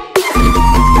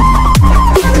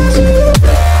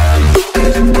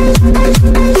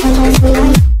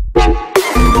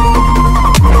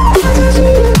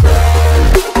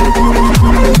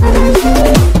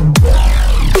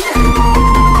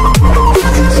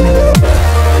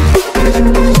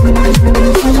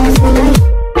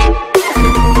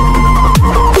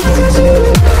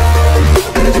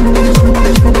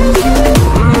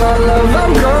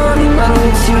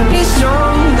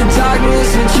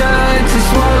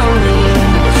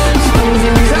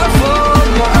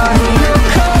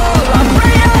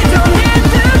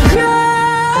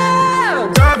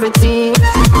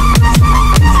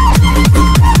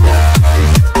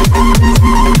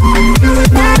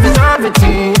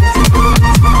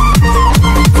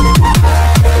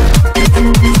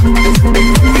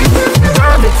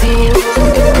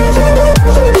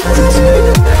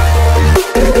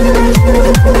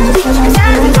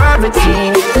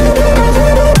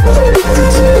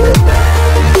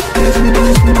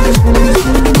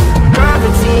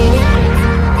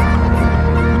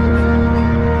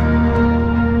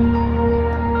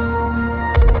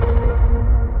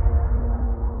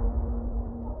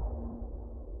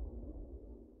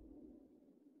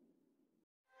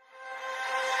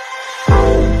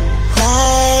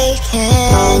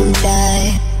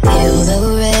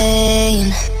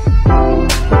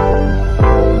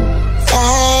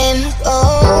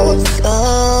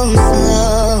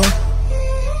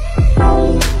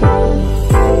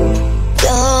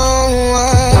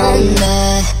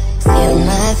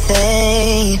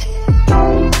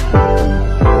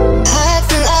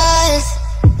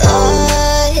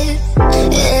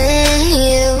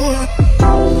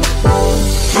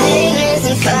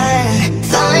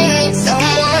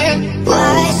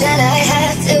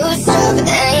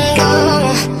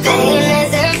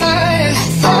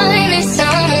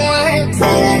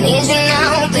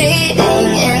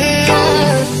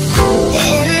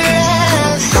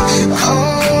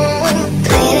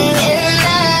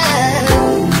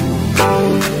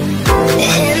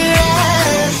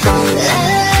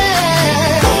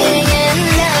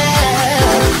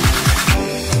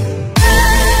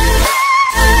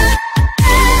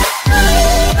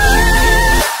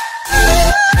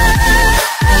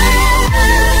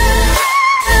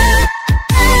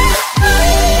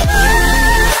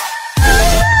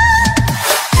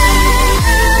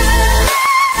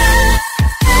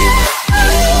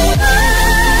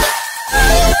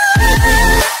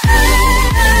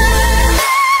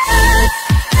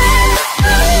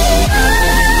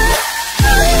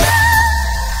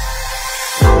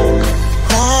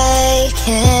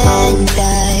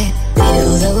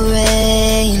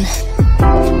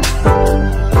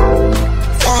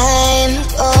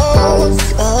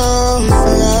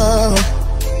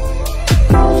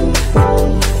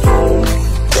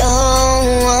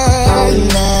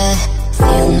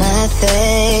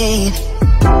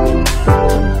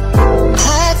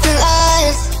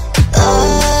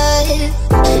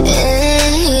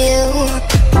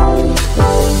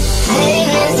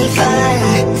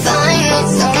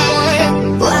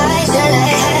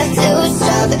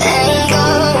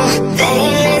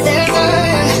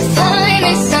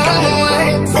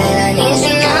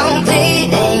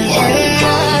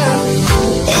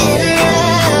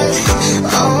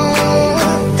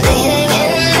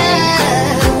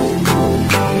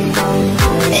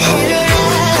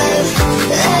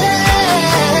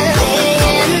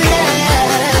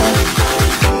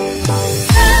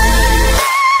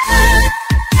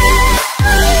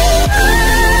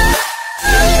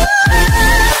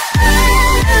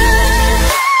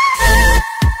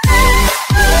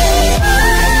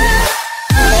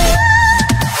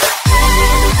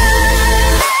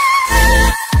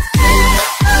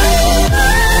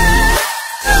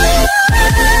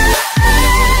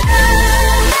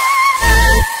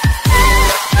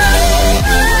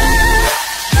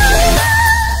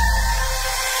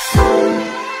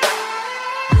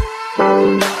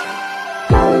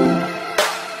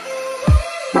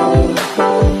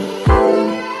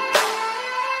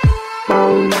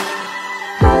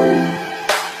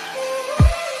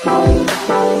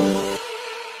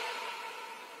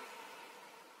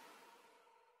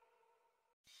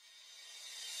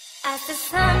 As the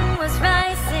sun was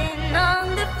rising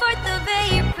on the 4th of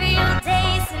April,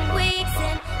 days and weeks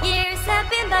and years have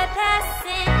been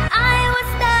bypassing. I was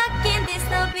stuck in this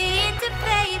not being too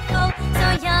faithful, so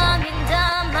young and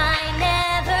dumb I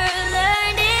never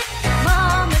learned it.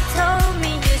 Mama told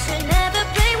me you should never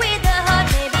play with the heart.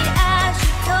 Maybe I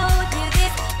should told you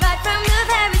this right from the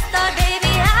very start.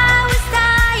 Baby, I was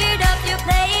tired of you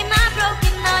playing my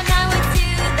broken heart. Now it's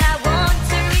you that want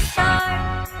to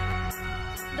restart.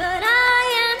 But I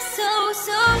am so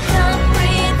done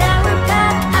with our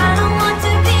path. I don't want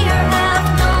to be your half.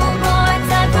 No more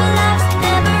time for laughs,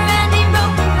 never ending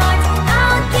broken hearts.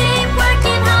 I'll keep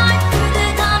working hard through the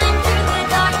dawn and through the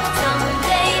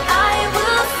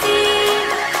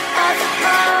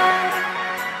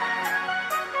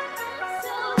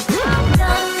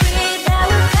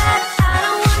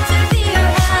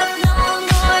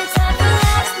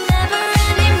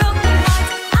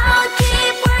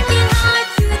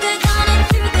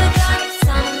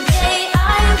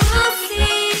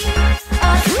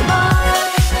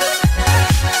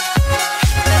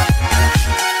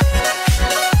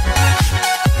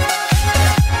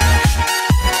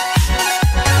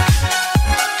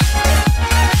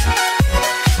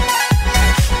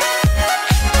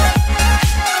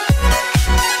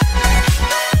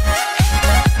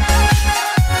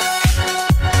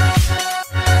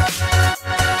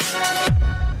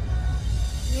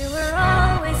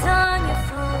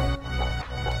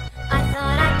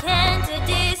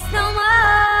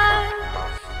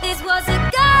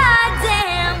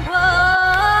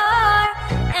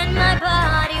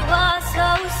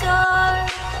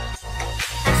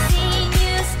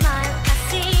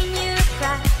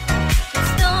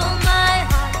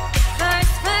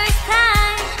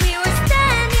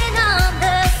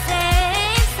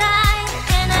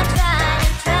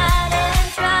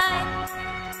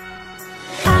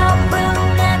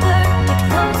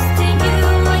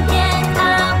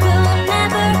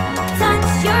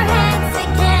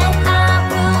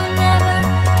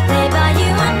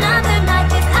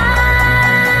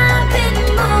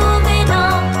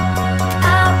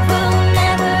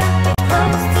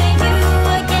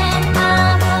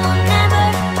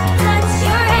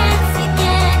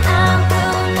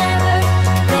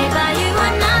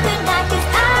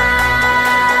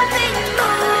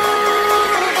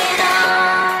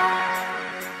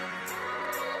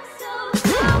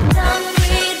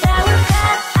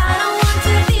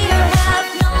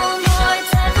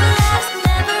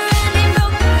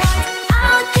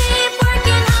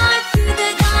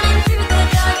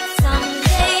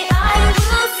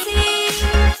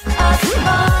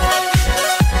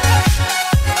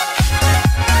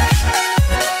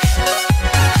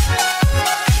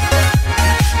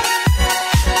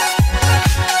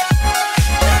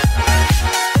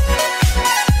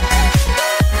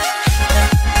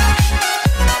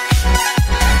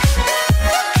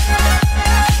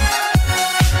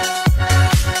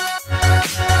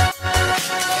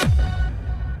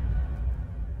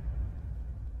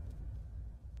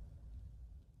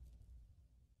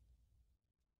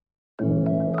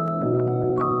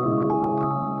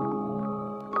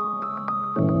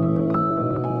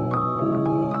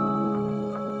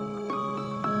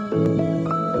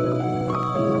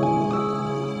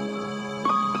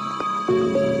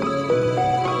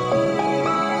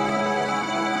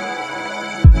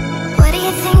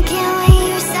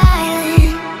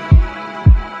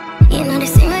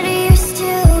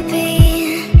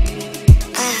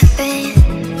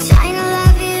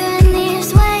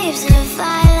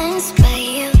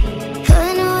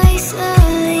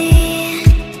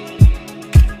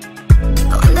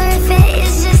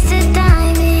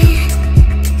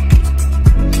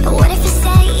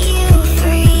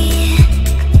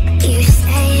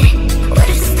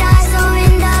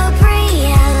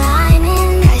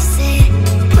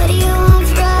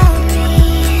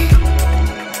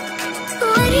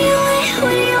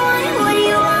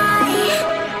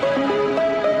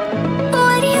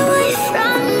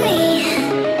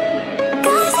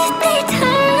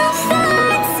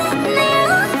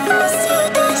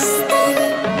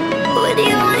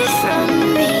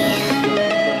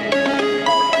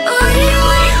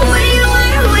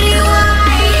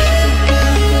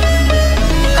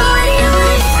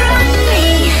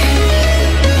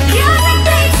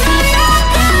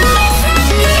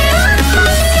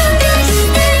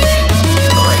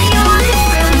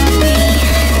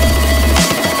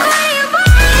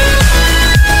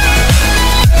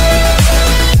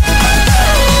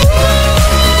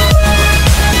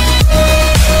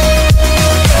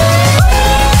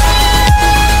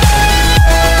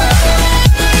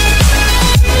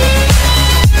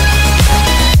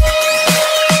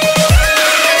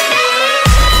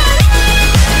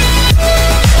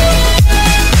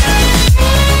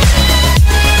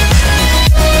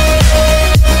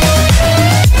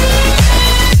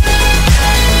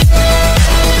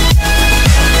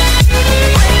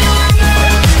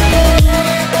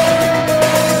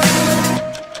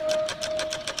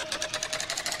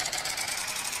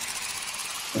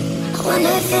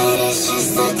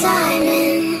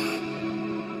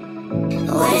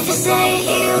if I set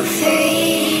you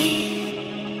free?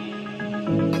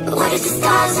 What if the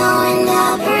stars don't end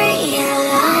up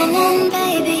realigning,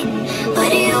 baby? What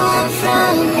do you want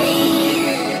from me?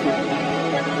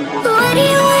 What do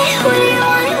you want, what do you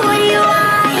want, what do you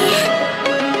want?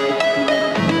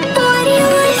 What do you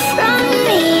want from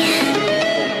me?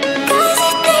 'Cause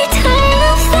if they turn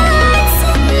off the lights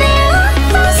and they all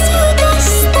fall to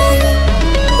dust, then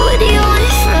what do you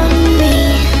want from me?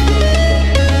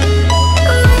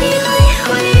 What do you want,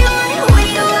 what do you want, what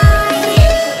do you want?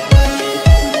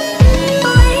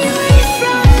 What do you want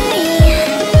from me?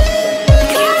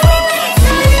 'Cause if they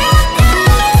turn off the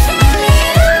lights and they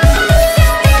all fall to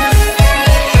dust, then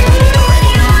what do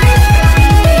you want from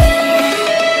me? What do you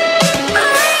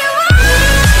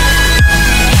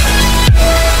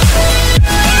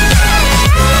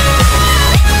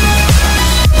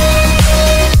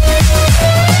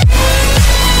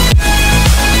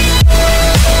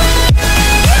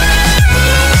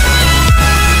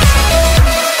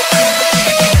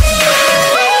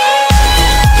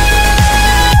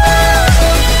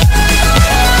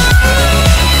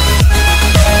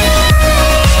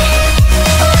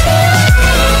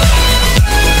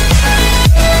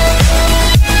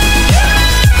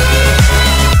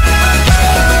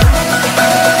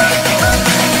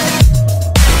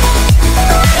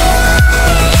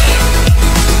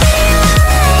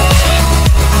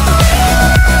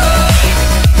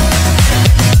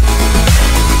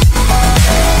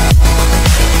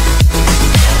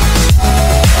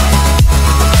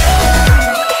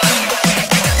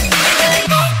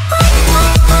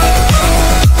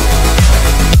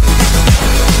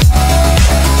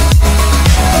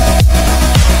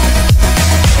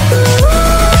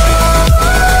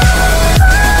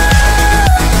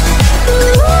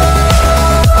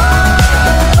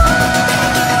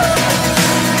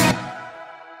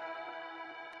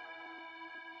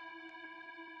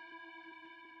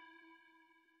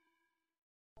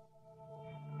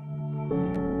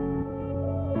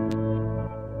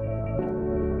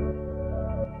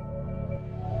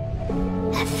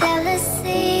I fell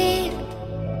asleep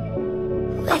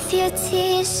with your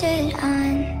t-shirt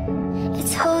on.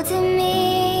 It's holding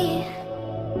me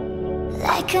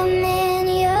like I'm in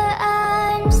your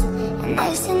arms, and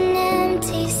there's an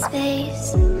empty space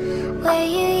where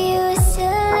you used to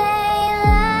lay.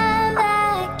 Love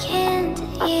I can't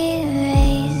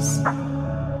erase.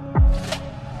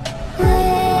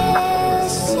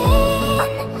 Wishing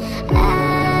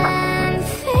I'm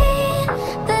free,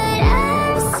 but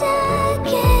I'm stuck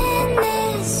in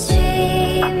this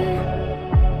dream.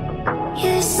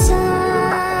 You're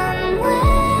somewhere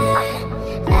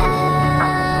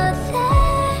out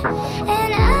there,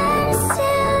 and I'm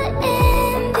still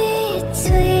in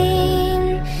between.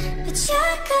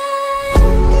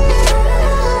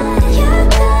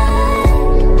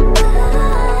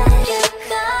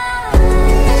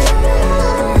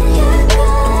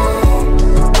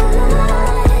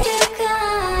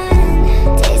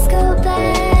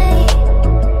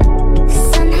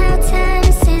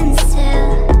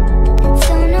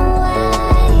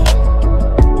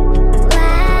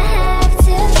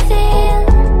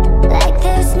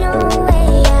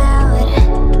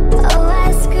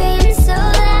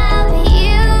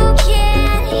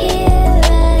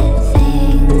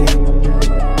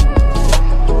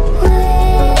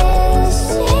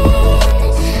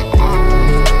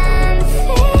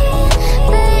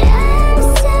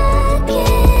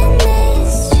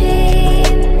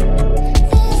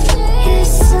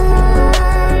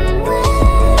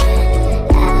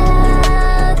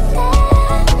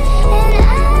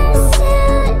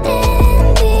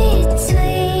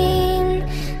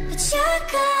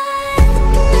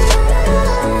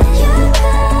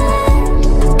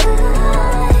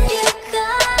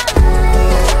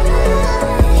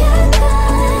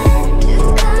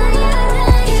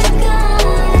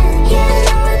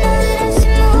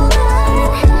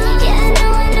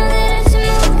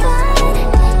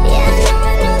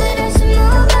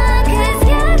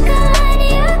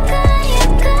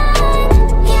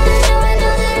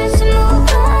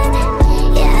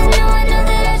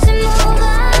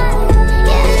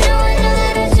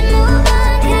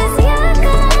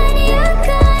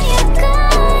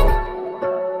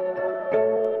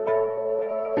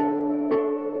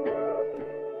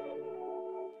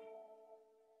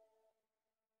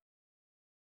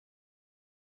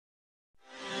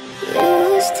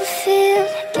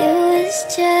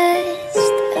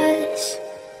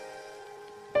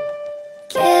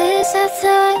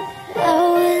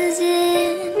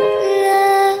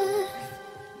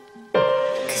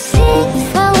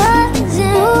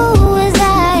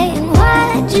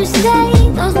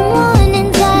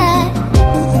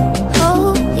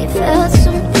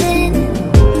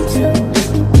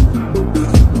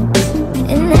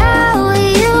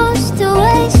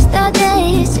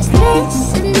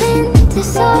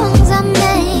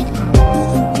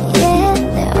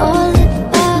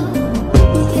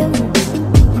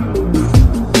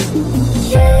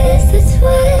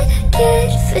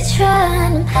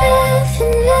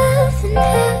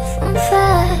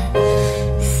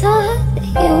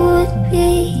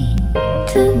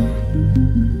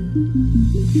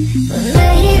 But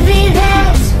maybe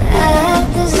that's what I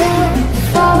deserve.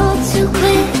 Fall too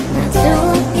quick, not to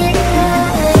get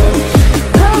hurt.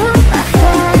 Hope I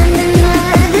find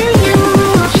another you,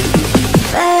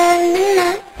 find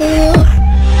another you.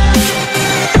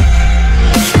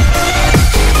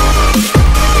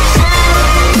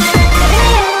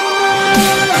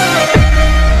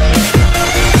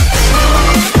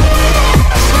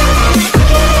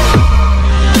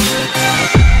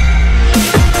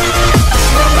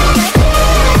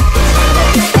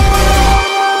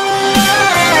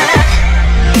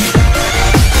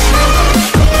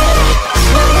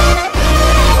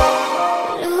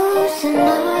 Losing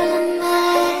all of my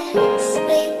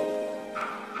sleep.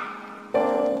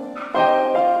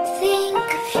 Think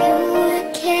of you, I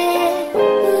can't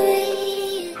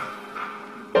breathe.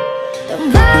 Don't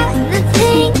bother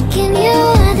thinking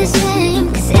you're the same,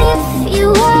 'cause if you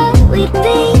were, we'd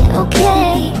be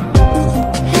okay.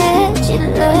 Had you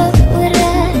love what I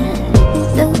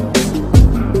do,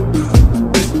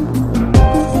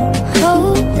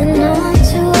 holding on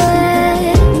to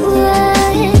what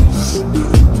was.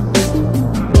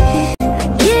 I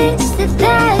guess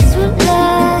that's what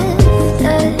love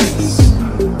does.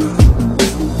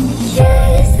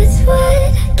 Yes, that's what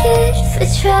I get for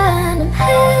trying. I'm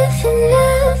half in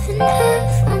love and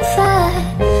half on fire.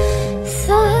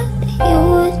 Thought that you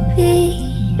would be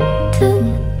too.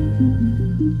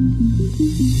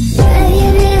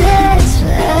 Maybe that's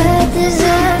what I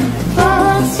deserve.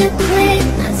 Fall too quick,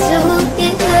 not to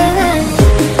get hurt.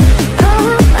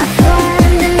 Hope I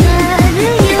find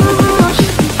another you,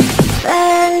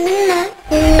 find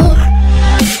another you.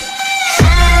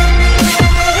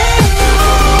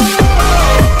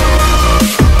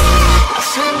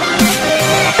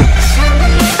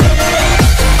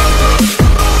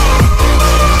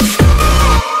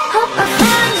 Hope I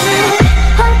find you,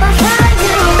 hope I find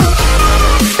you.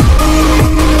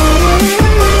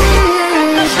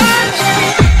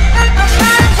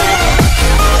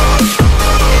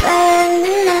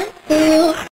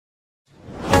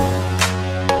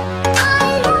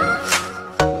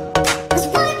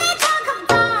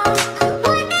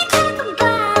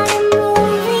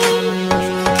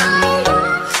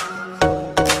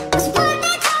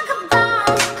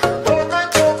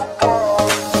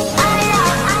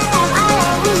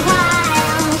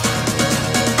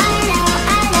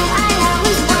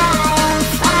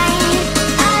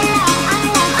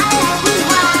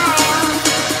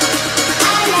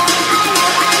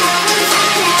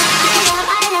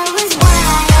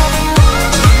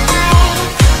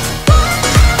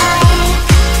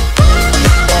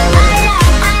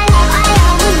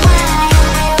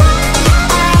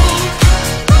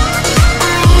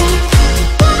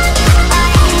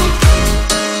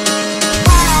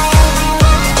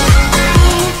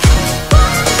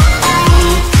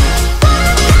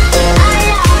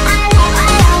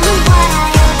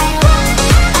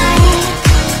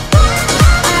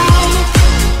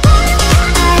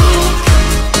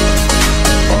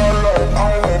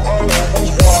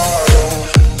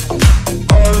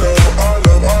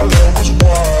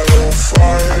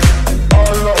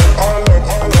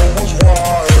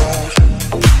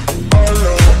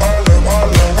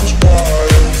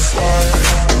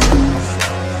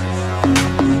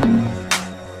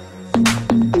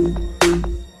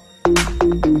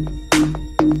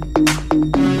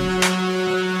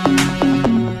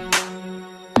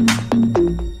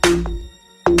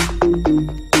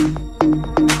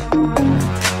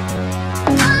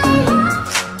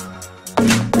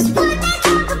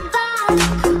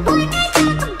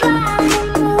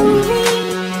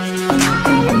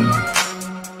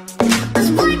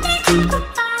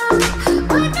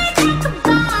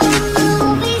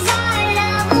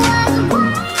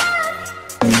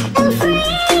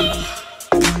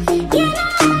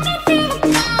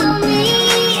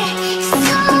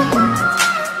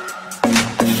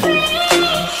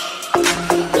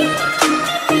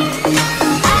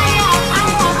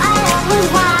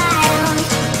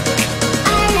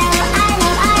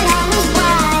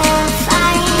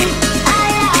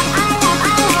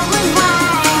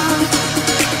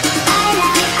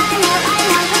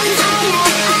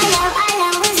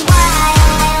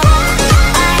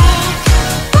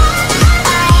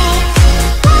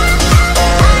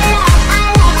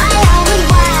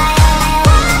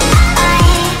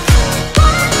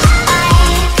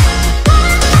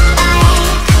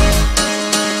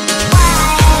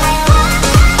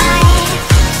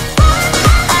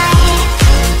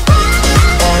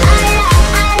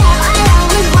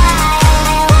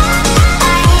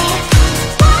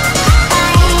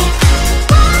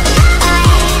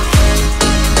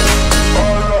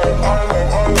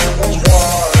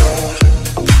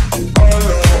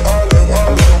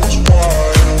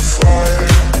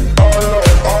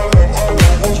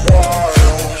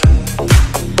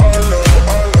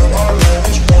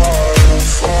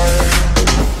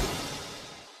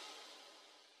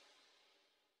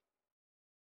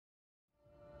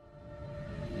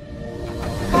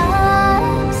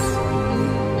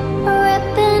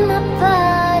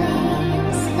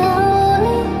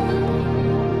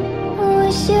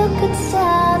 wish you could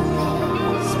stop me.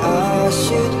 I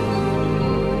should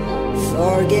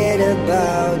forget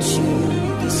about you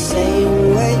the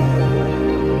same way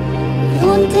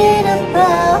You did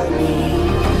about me.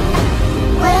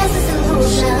 Where's the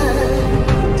solution?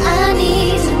 I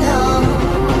need to know.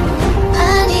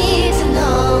 I need to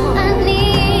know. I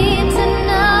need to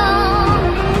know.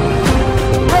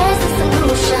 Where's the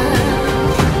solution?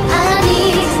 I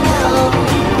need to know.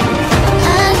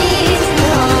 I need to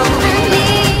know. I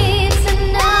need to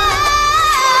know.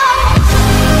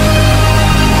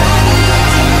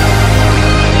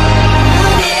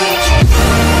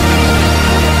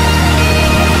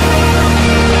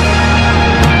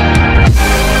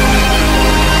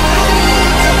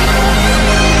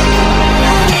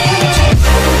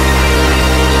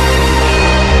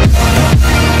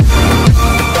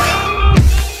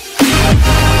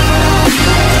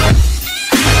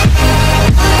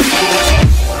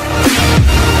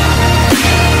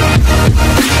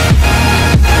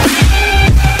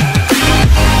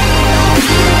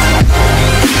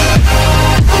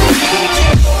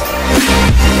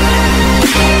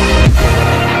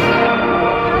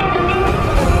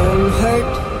 I'm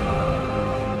hurt,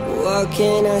 what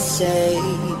can I say?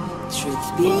 Truth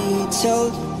be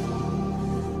told,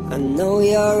 I know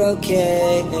you're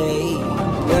okay.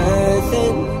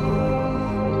 Nothing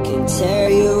can tear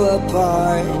you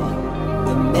apart.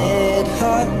 The mad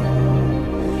heart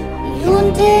You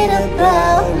did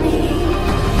about me.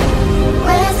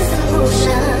 Where's the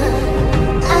solution?